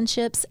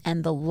championships,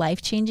 and the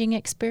life-changing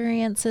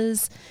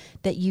experiences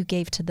that you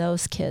gave to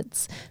those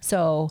kids.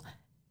 So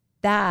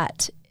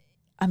that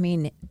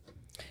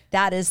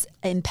is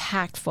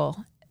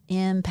impactful.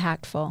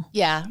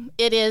 Yeah,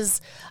 it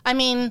is.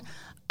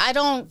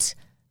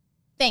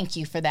 Thank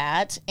you for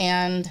that.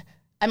 And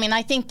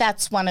I think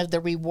that's one of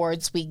the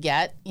rewards we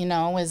get,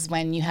 is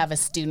when you have a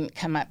student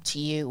come up to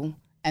you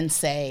and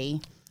say,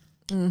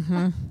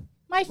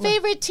 my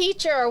favorite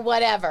teacher or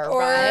whatever, or,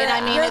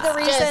 right? You're the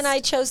reason I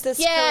chose this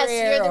career.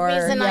 Yes, you're the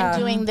reason I'm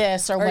doing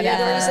this or whatever. You're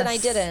the reason I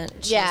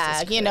didn't.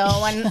 Yeah,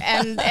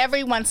 and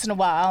every once in a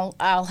while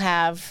I'll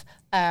have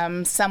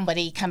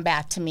somebody come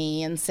back to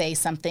me and say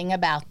something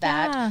about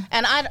that. Yeah.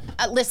 And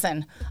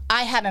listen,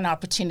 I had an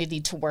opportunity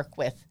to work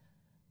with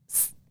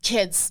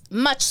kids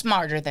much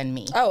smarter than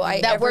me.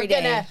 We're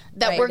gonna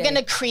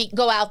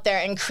go out there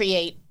and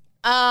create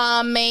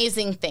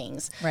amazing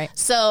things. Right.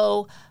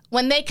 So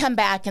when they come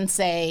back and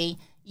say,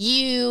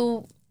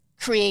 you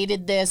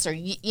created this, or,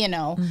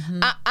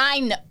 I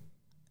know,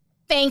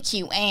 thank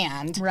you,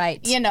 and,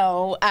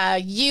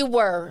 you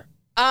were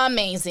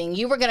amazing.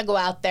 You were going to go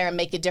out there and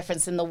make a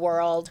difference in the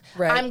world.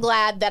 Right. I'm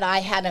glad that I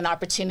had an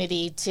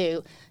opportunity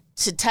to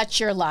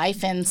touch your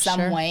life in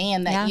some way,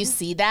 and that you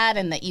see that,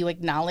 and that you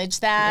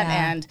acknowledge that,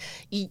 and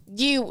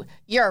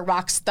you're a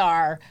rock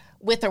star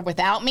with or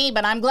without me,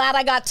 but I'm glad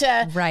I got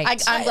to. Right.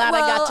 I'm glad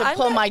I got to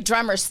pull my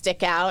drummer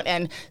stick out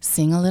and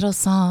sing a little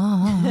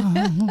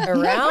song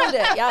around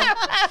it. Yeah.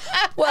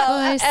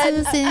 Well,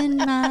 voices in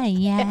my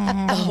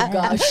eyes. Oh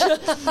gosh,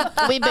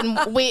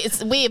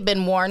 we have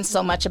been warned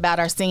so much about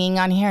our singing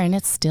on here, and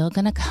it's still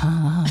gonna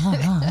come.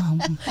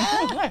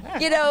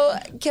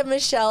 Kim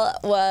Michelle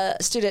was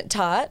student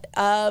taught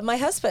my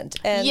husband,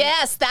 and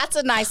yes, that's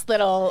a nice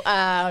little.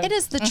 It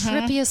is the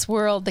trippiest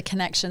world, the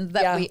connections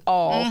that we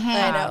all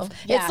have. I know.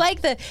 Yeah.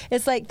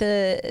 It's like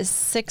the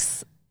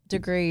 6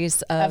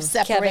 degrees of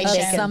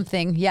separation.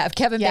 Something. Yeah, of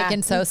Kevin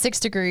Bacon. So 6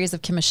 degrees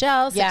of Kim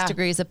Michelle, 6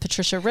 degrees of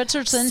Patricia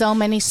Richardson. So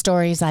many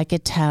stories I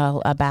could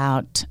tell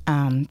about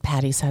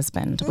Patty's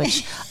husband,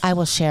 which I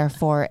will share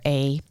for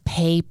a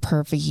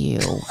pay-per-view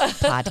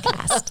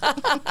podcast.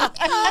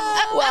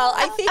 Well,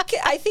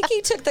 I think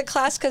he took the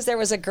class because there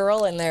was a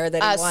girl in there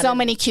that he wanted. So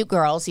many cute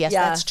girls. Yes,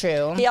 that's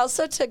true. He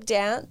also took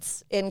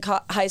dance in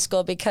high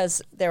school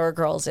because there were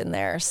girls in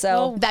there.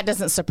 So that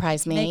doesn't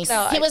surprise me. Makes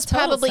he was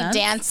probably sense.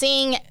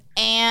 dancing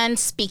and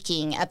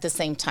speaking at the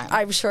same time.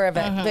 I'm sure of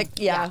it. But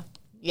Yeah.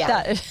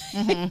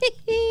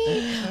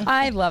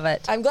 I love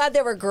it. I'm glad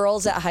there were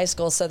girls at high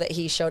school so that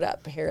he showed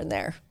up here and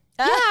there.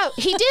 Yeah,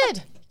 he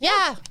did.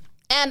 Yeah.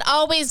 And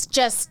always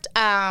just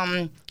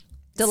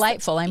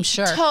Delightful, I'm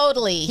sure.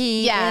 totally.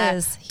 He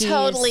is. He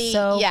totally is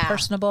so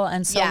personable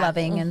and so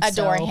loving and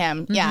adore so,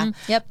 him. Yeah.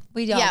 Yep,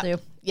 we all do.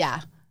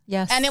 Yeah.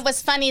 Yes. And it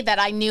was funny that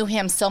I knew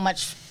him so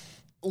much.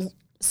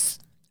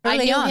 I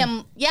Early knew on.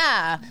 him,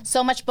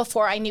 so much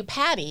before I knew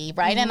Patty,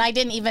 right? And I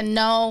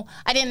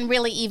didn't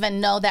really even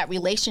know that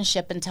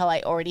relationship until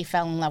I already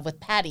fell in love with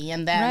Patty.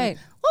 And then, Right.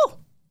 oh,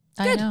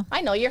 I know.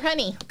 I know your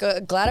honey.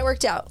 Good. Glad it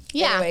worked out.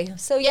 Yeah. Anyway,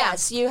 so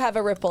yes, you have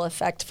a ripple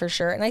effect for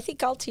sure. And I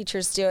think all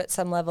teachers do at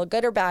some level,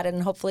 good or bad,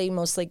 and hopefully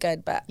mostly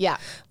good. But Yeah.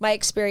 my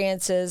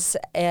experiences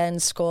in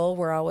school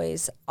were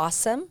always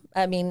awesome.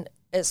 I mean,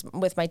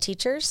 with my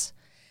teachers.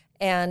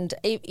 And,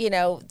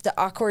 the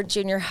awkward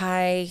junior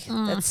high,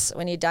 that's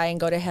when you die and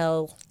go to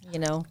hell,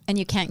 And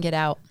you can't get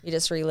out. you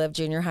just relive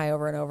junior high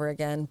over and over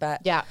again. But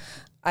Yeah.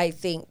 I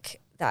think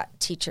that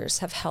teachers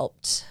have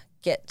helped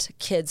get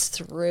kids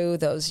through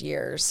those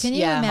years. Can you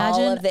Yeah.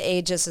 imagine? All of the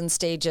ages and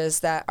stages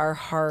that are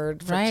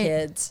hard for Right.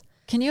 kids.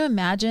 Can you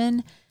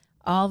imagine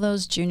all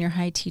those junior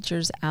high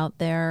teachers out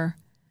there,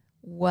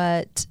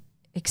 what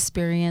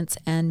experience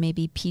and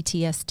maybe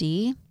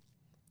PTSD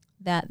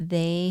that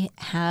they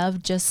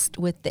have just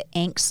with the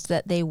angst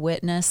that they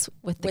witness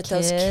with the With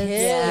kids? those kids.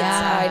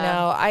 Yeah. I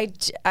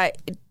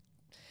know.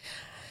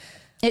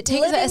 It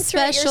takes Living a through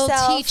it special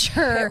yourself,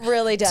 teacher. it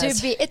really does.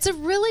 To be. It's a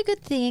really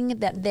good thing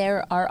that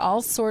there are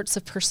all sorts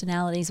of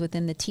personalities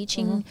within the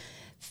teaching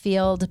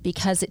field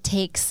because it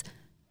takes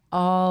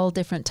all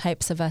different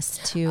types of us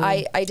to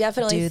I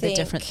definitely do think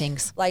the different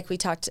things. Like we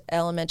talked,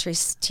 elementary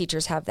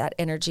teachers have that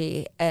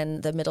energy,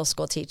 and the middle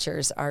school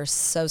teachers are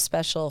so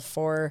special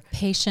for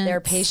Patience. their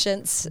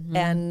patience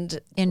and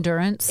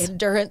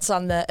Endurance.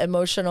 on the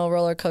emotional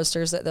roller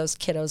coasters that those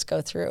kiddos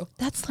go through.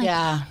 That's like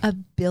Yeah. a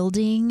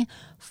building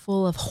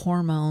full of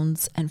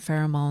hormones and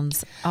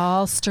pheromones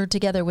all stirred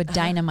together with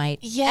dynamite.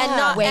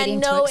 Yeah. Waiting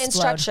and to no explode.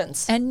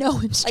 instructions. And no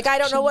instructions. Like, I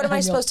don't know, what am I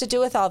know. supposed to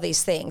do with all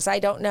these things? I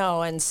don't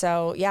know. And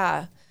so,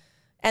 yeah.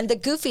 And the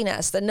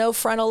goofiness, the no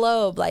frontal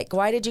lobe, like,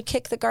 why did you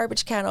kick the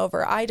garbage can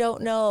over? I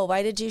don't know.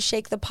 Why did you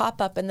shake the pop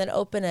up and then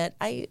open it?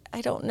 I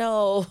don't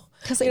know.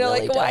 Because they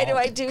really why do don't.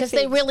 I do? Because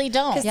they really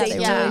don't. Because Yeah, they they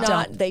do really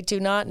not. don't. They do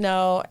not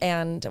know.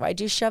 And why'd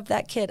you shove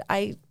that kid?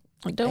 I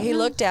don't He know.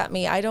 looked at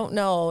me. I don't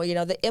know.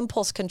 The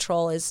impulse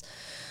control is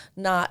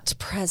not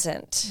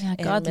present Yeah,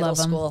 in God middle love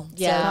 'em. school.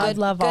 Yeah. So God good,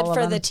 love good all of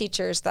for the them.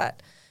 teachers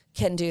that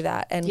can do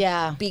that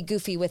and be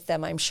goofy with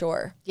them, I'm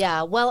sure.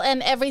 Yeah. Well,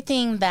 and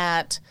everything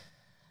that,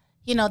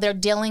 they're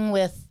dealing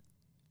with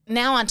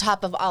now on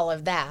top of all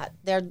of that,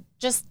 they're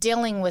just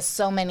dealing with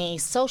so many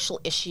social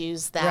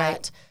issues that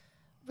Right.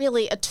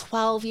 really a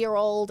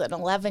 12-year-old, an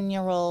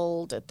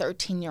 11-year-old, a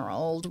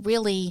 13-year-old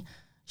really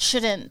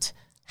shouldn't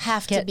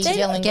have to be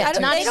dealing with. They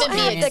don't Not even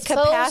have being the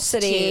exposed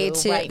capacity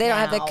to. right they don't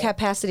have the now.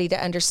 capacity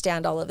to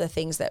understand all of the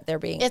things that they're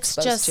being It's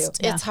exposed just,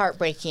 to. it's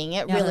heartbreaking.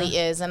 It really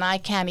is. And I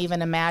can't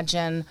even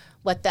imagine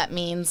what that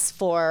means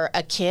for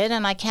a kid.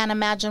 And I can't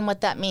imagine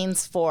what that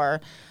means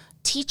for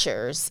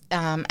teachers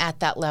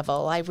at that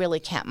level. I really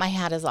can't. My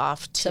hat is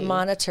off to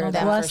monitor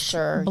them that. for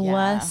sure.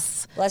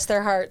 Bless Bless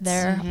their hearts.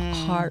 their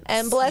hearts.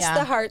 and bless Yeah.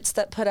 the hearts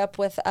that put up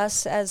with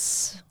us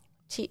as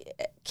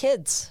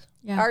kids,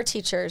 Yeah. our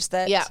teachers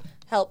that Yeah.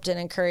 helped and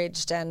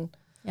encouraged and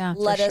Yeah,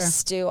 let for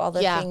us do all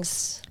the Yeah.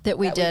 things that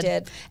we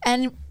did.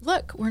 And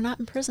look, we're not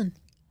in prison.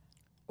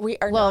 We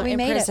are Well, not we in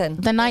made it. prison.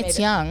 The We night's made it.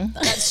 young.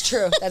 That's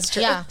true. That's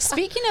true. Yeah.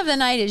 Speaking of the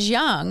night is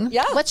young,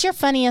 Yeah. What's your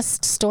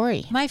funniest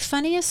story my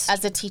funniest.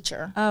 as a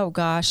teacher Oh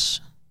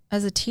gosh,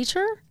 as a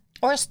teacher,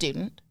 or a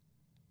student?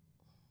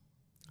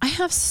 I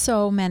have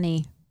so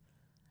many.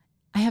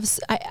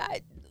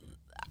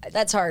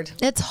 That's hard.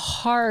 It's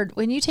hard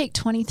when you take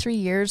 23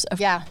 years of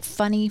Yeah.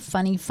 funny.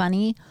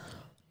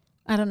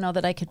 I don't know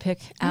that I could pick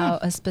out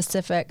a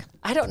specific.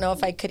 I don't know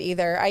if I could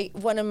either.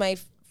 One of my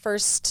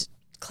first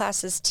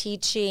classes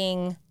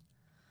teaching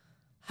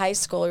high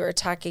school, we were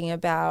talking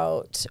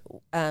about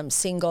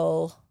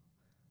single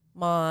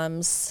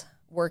moms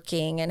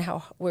working and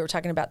how we were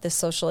talking about this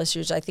social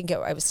issues. I think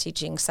I was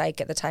teaching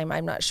psych at the time.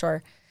 I'm not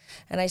sure.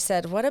 And I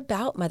said, what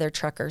about mother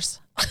truckers?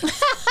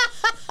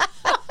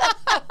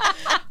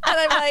 And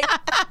I'm like,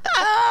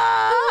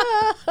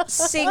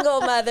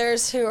 single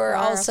mothers who are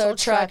also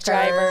truck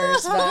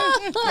drivers.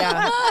 But,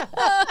 yeah.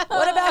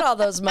 What about all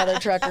those mother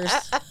truckers?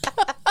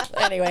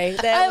 Anyway,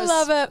 I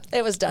love it.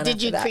 It was done. Did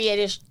after you that.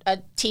 create a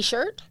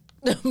T-shirt?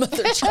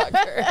 mother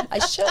trucker? I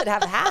should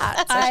have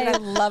hats. I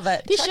love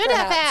it. You should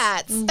have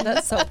hats.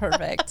 That's so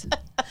perfect.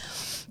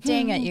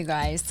 Dang it, you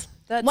guys.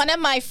 That's One of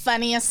my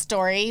funniest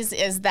stories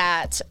is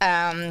that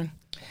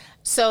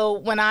so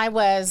when I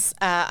was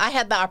I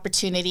had the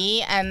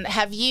opportunity, and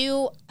have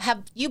you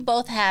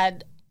both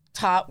had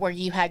taught where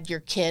you had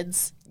your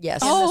kids?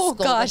 Yes. in the oh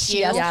school gosh, with you?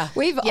 yes. Yeah.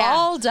 We've Yeah.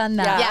 all done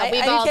that. Yeah,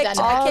 we've all done that.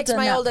 I All kicked done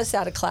my that. oldest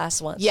out of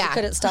class once. Yeah. She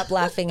couldn't stop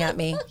laughing at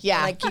me. Yeah.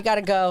 I'm like, you got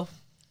to go.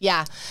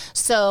 Yeah.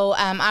 So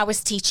I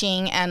was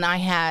teaching, and I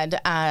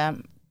had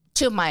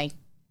 2 of my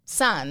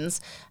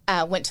sons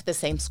went to the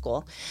same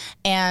school,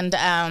 and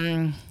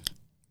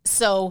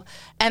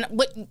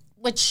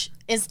which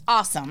is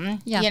awesome.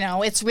 Yeah. You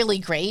know, it's really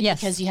great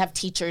because you have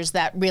teachers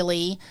that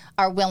really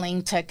are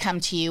willing to come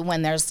to you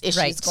when there's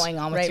issues going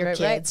on with your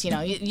kids. You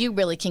know, you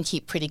really can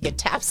keep pretty good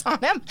tabs on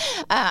them,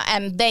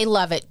 and they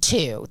love it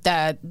too.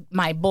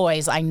 My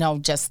boys, I know,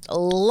 just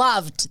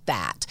loved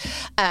that.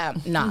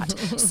 Not.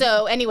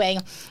 So anyway,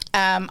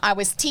 I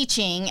was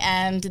teaching,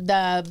 and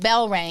the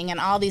bell rang, and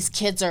all these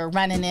kids are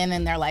running in,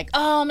 and they're like,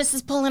 "Oh,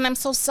 Mrs. Pullen, I'm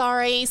so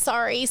sorry,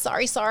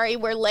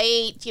 we're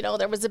late. You know,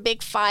 there was a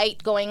big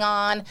fight going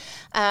on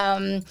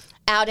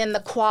out in the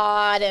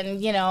quad,"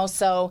 and you know,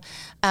 so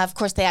of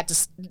course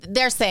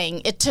they're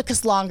saying it took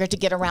us longer to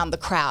get around the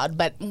crowd,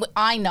 but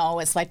I know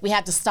it's like we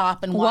had to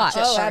stop and watch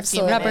it for a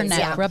few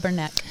minutes.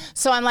 Rubberneck.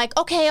 So I'm like,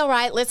 okay, all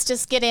right, let's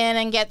just get in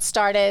and get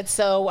started.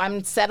 So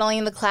I'm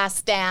settling the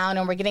class down,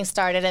 and we're getting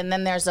started, and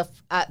then there's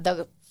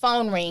the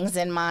phone rings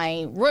in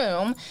my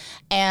room,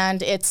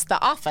 and it's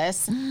the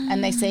office,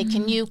 and they say,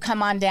 "Can you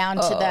come on down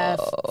to the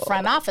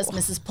front office,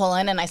 Mrs.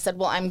 Pullen?" And I said,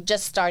 "Well, I'm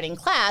just starting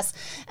class."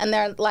 And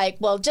they're like,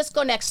 "Well, just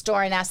go next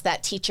door and ask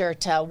that teacher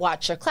to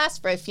watch your class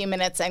for a few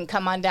minutes and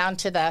come on down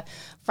to the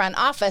front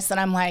office." And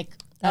I'm like,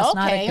 that's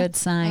not a good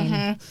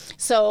sign.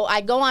 So I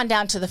go on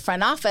down to the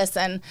front office,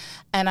 and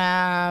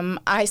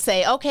I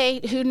say, "Okay,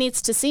 who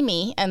needs to see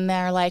me?" And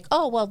they're like,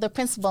 "Oh, well, the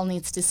principal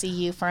needs to see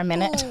you for a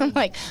minute." I'm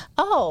like,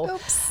 "Oh."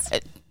 Oops.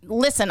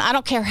 Listen, I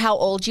don't care how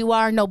old you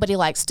are. Nobody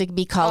likes to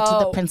be called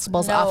to the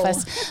principal's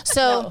office.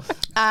 So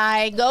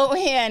I go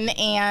in,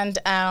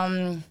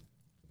 and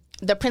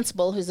the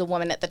principal, who's a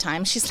woman at the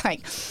time, she's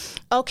like,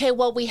 "Okay,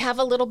 well, we have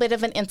a little bit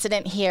of an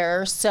incident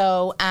here.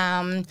 So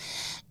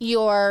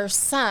your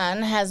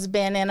son has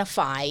been in a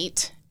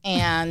fight.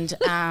 And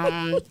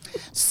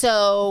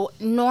so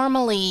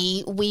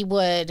normally we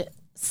would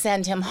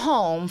send him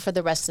home for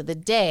the rest of the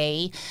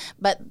day,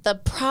 but the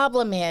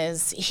problem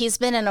is he's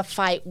been in a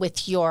fight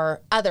with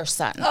your other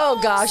son. Oh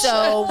gosh.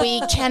 So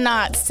we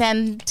cannot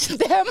send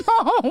them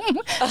home.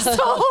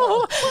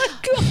 So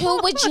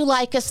who would you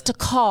like us to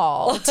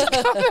call to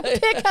come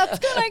and pick up?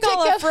 Can I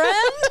call a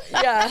friend?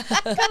 Yeah.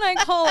 Can I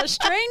call a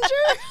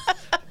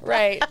stranger?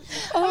 Right.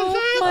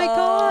 Oh my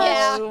gosh.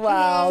 Yeah.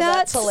 Wow.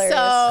 That's hilarious.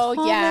 So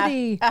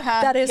Comedy.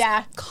 That is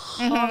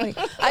comedy.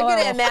 I'm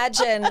going to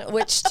imagine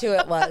which 2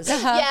 it was.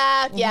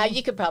 Yeah,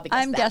 you could probably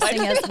guess I'm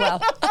guessing as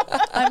well.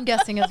 I'm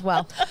guessing as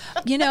well.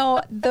 You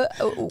know,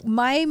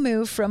 my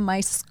move from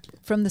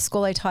the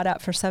school I taught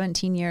at for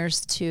 17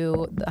 years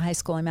to the high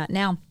school I'm at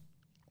now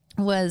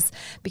was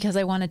because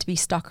I wanted to be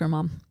stalker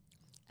mom,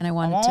 and I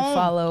wanted to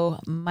follow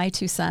my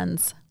 2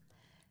 sons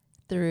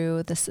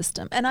through the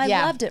system. And I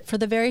loved it for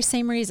the very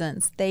same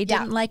reasons. They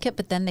didn't like it,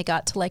 but then they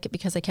got to like it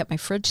because I kept my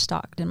fridge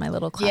stocked in my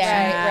little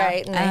classroom.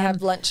 Right. And they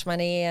have lunch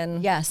money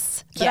and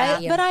yes.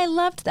 But I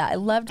loved that. I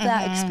loved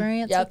that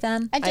experience with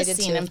them. I just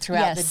seen them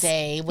throughout the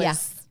day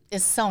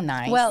is so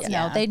nice. Well,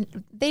 no,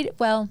 they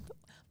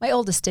my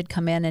oldest did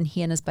come in, and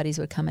he and his buddies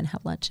would come and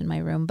have lunch in my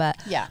room,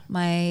 but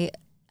my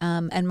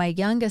and my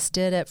youngest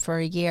did it for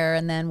a year,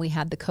 and then we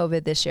had the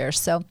COVID this year.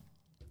 So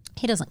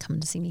he doesn't come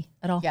to see me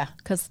at all. Yeah.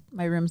 Because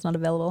my room's not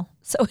available.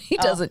 So he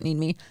doesn't need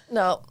me.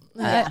 No.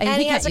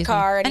 And he has a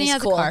car, and he's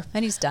cool.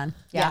 And he's done.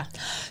 Yeah.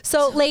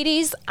 So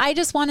ladies, I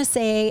just want to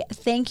say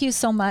thank you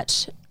so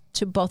much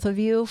to both of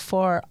you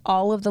for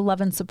all of the love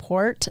and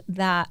support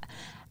that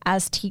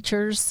as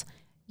teachers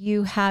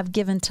you have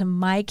given to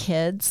my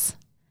kids.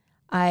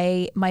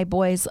 My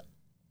boys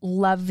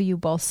love you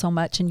both so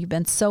much, and you've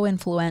been so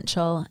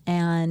influential,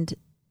 and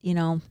you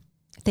know,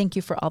 thank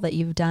you for all that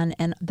you've done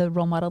and the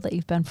role model that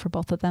you've been for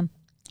both of them.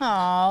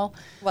 Oh,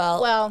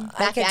 well,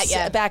 back at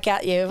you. Back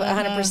at you,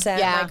 100%.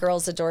 My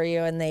girls adore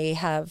you, and they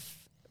have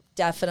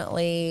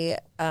definitely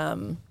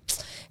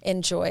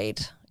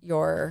enjoyed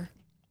your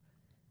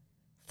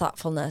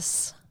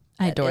thoughtfulness.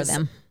 I adore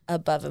them.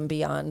 Above and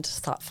beyond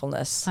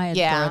thoughtfulness. I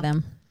adore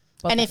them.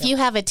 And if you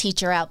have a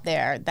teacher out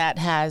there that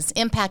has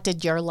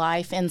impacted your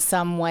life in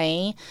some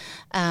way,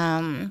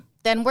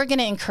 then we're going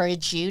to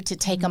encourage you to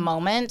take a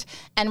moment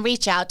and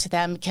reach out to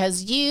them,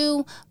 because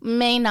you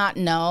may not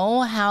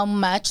know how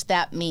much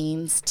that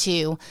means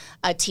to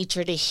a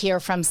teacher to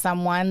hear from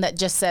someone that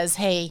just says,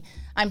 "Hey,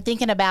 I'm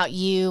thinking about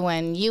you,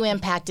 and you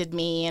impacted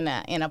me in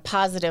a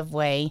positive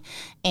way."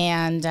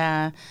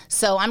 And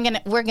so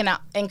we're gonna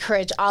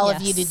encourage all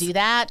of you to do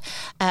that,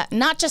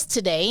 not just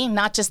today,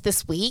 not just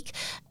this week.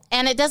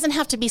 And it doesn't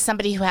have to be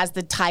somebody who has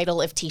the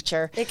title of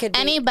teacher. It could be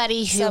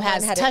anybody who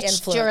has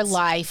touched your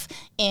life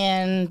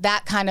in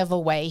that kind of a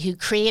way, who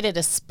created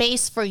a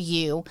space for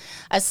you,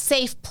 a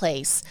safe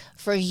place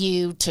for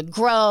you to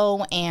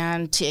grow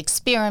and to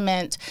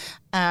experiment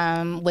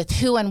with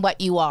who and what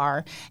you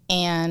are,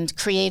 and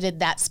created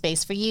that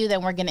space for you.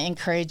 Then we're going to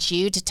encourage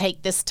you to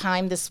take this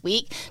time this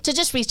week to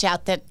just reach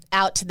out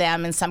to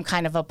them in some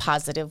kind of a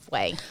positive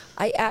way.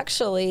 I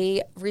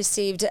actually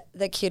received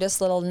the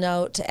cutest little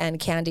note and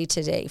candy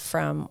today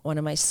from one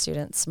of my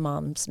students'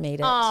 moms.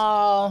 Made it.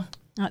 Oh,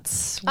 That's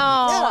sweet.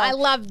 Oh, I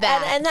love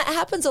that. And that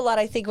happens a lot,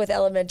 I think, with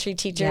elementary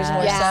teachers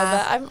more so.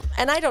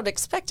 But I don't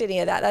expect any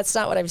of that. That's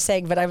not what I'm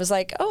saying. But I was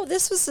like, oh,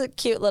 this was a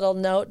cute little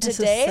note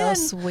today. This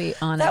is so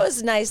sweet on that it.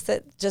 was nice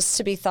just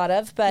to be thought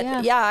of.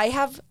 But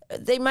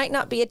they might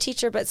not be a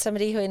teacher, but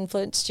somebody who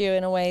influenced you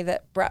in a way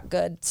that brought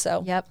good.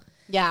 So Yep.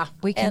 Yeah.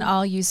 We can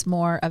all use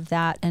more of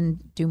that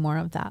and do more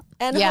of that.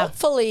 And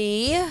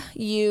hopefully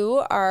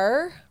you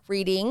are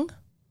reading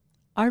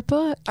our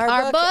book.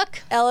 Our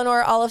book.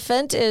 Eleanor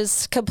Oliphant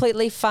is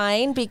completely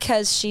fine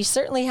because she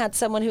certainly had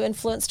someone who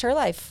influenced her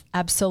life.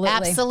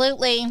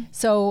 Absolutely.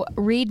 So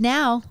read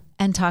now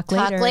and talk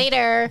later. Talk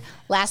later.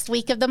 Last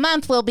week of the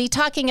month, we'll be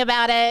talking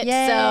about it.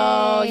 Yay.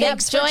 So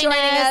Thanks for joining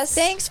us.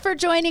 Thanks for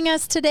joining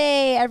us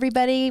today,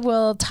 everybody.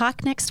 We'll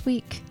talk next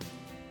week.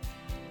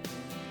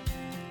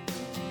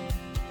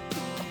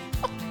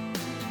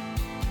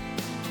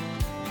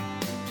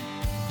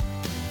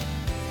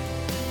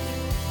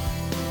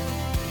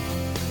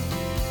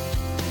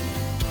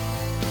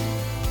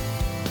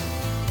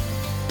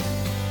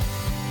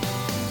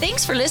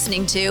 Thanks for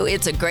listening to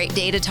It's a Great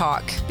Day to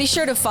Talk. Be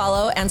sure to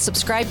follow and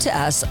subscribe to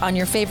us on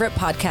your favorite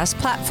podcast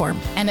platform.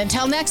 And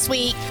until next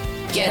week,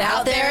 Get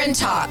out there and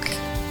talk.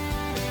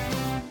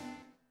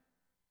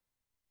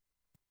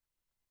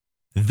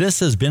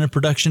 This has been a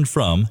production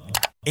from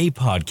a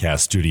podcast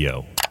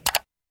studio.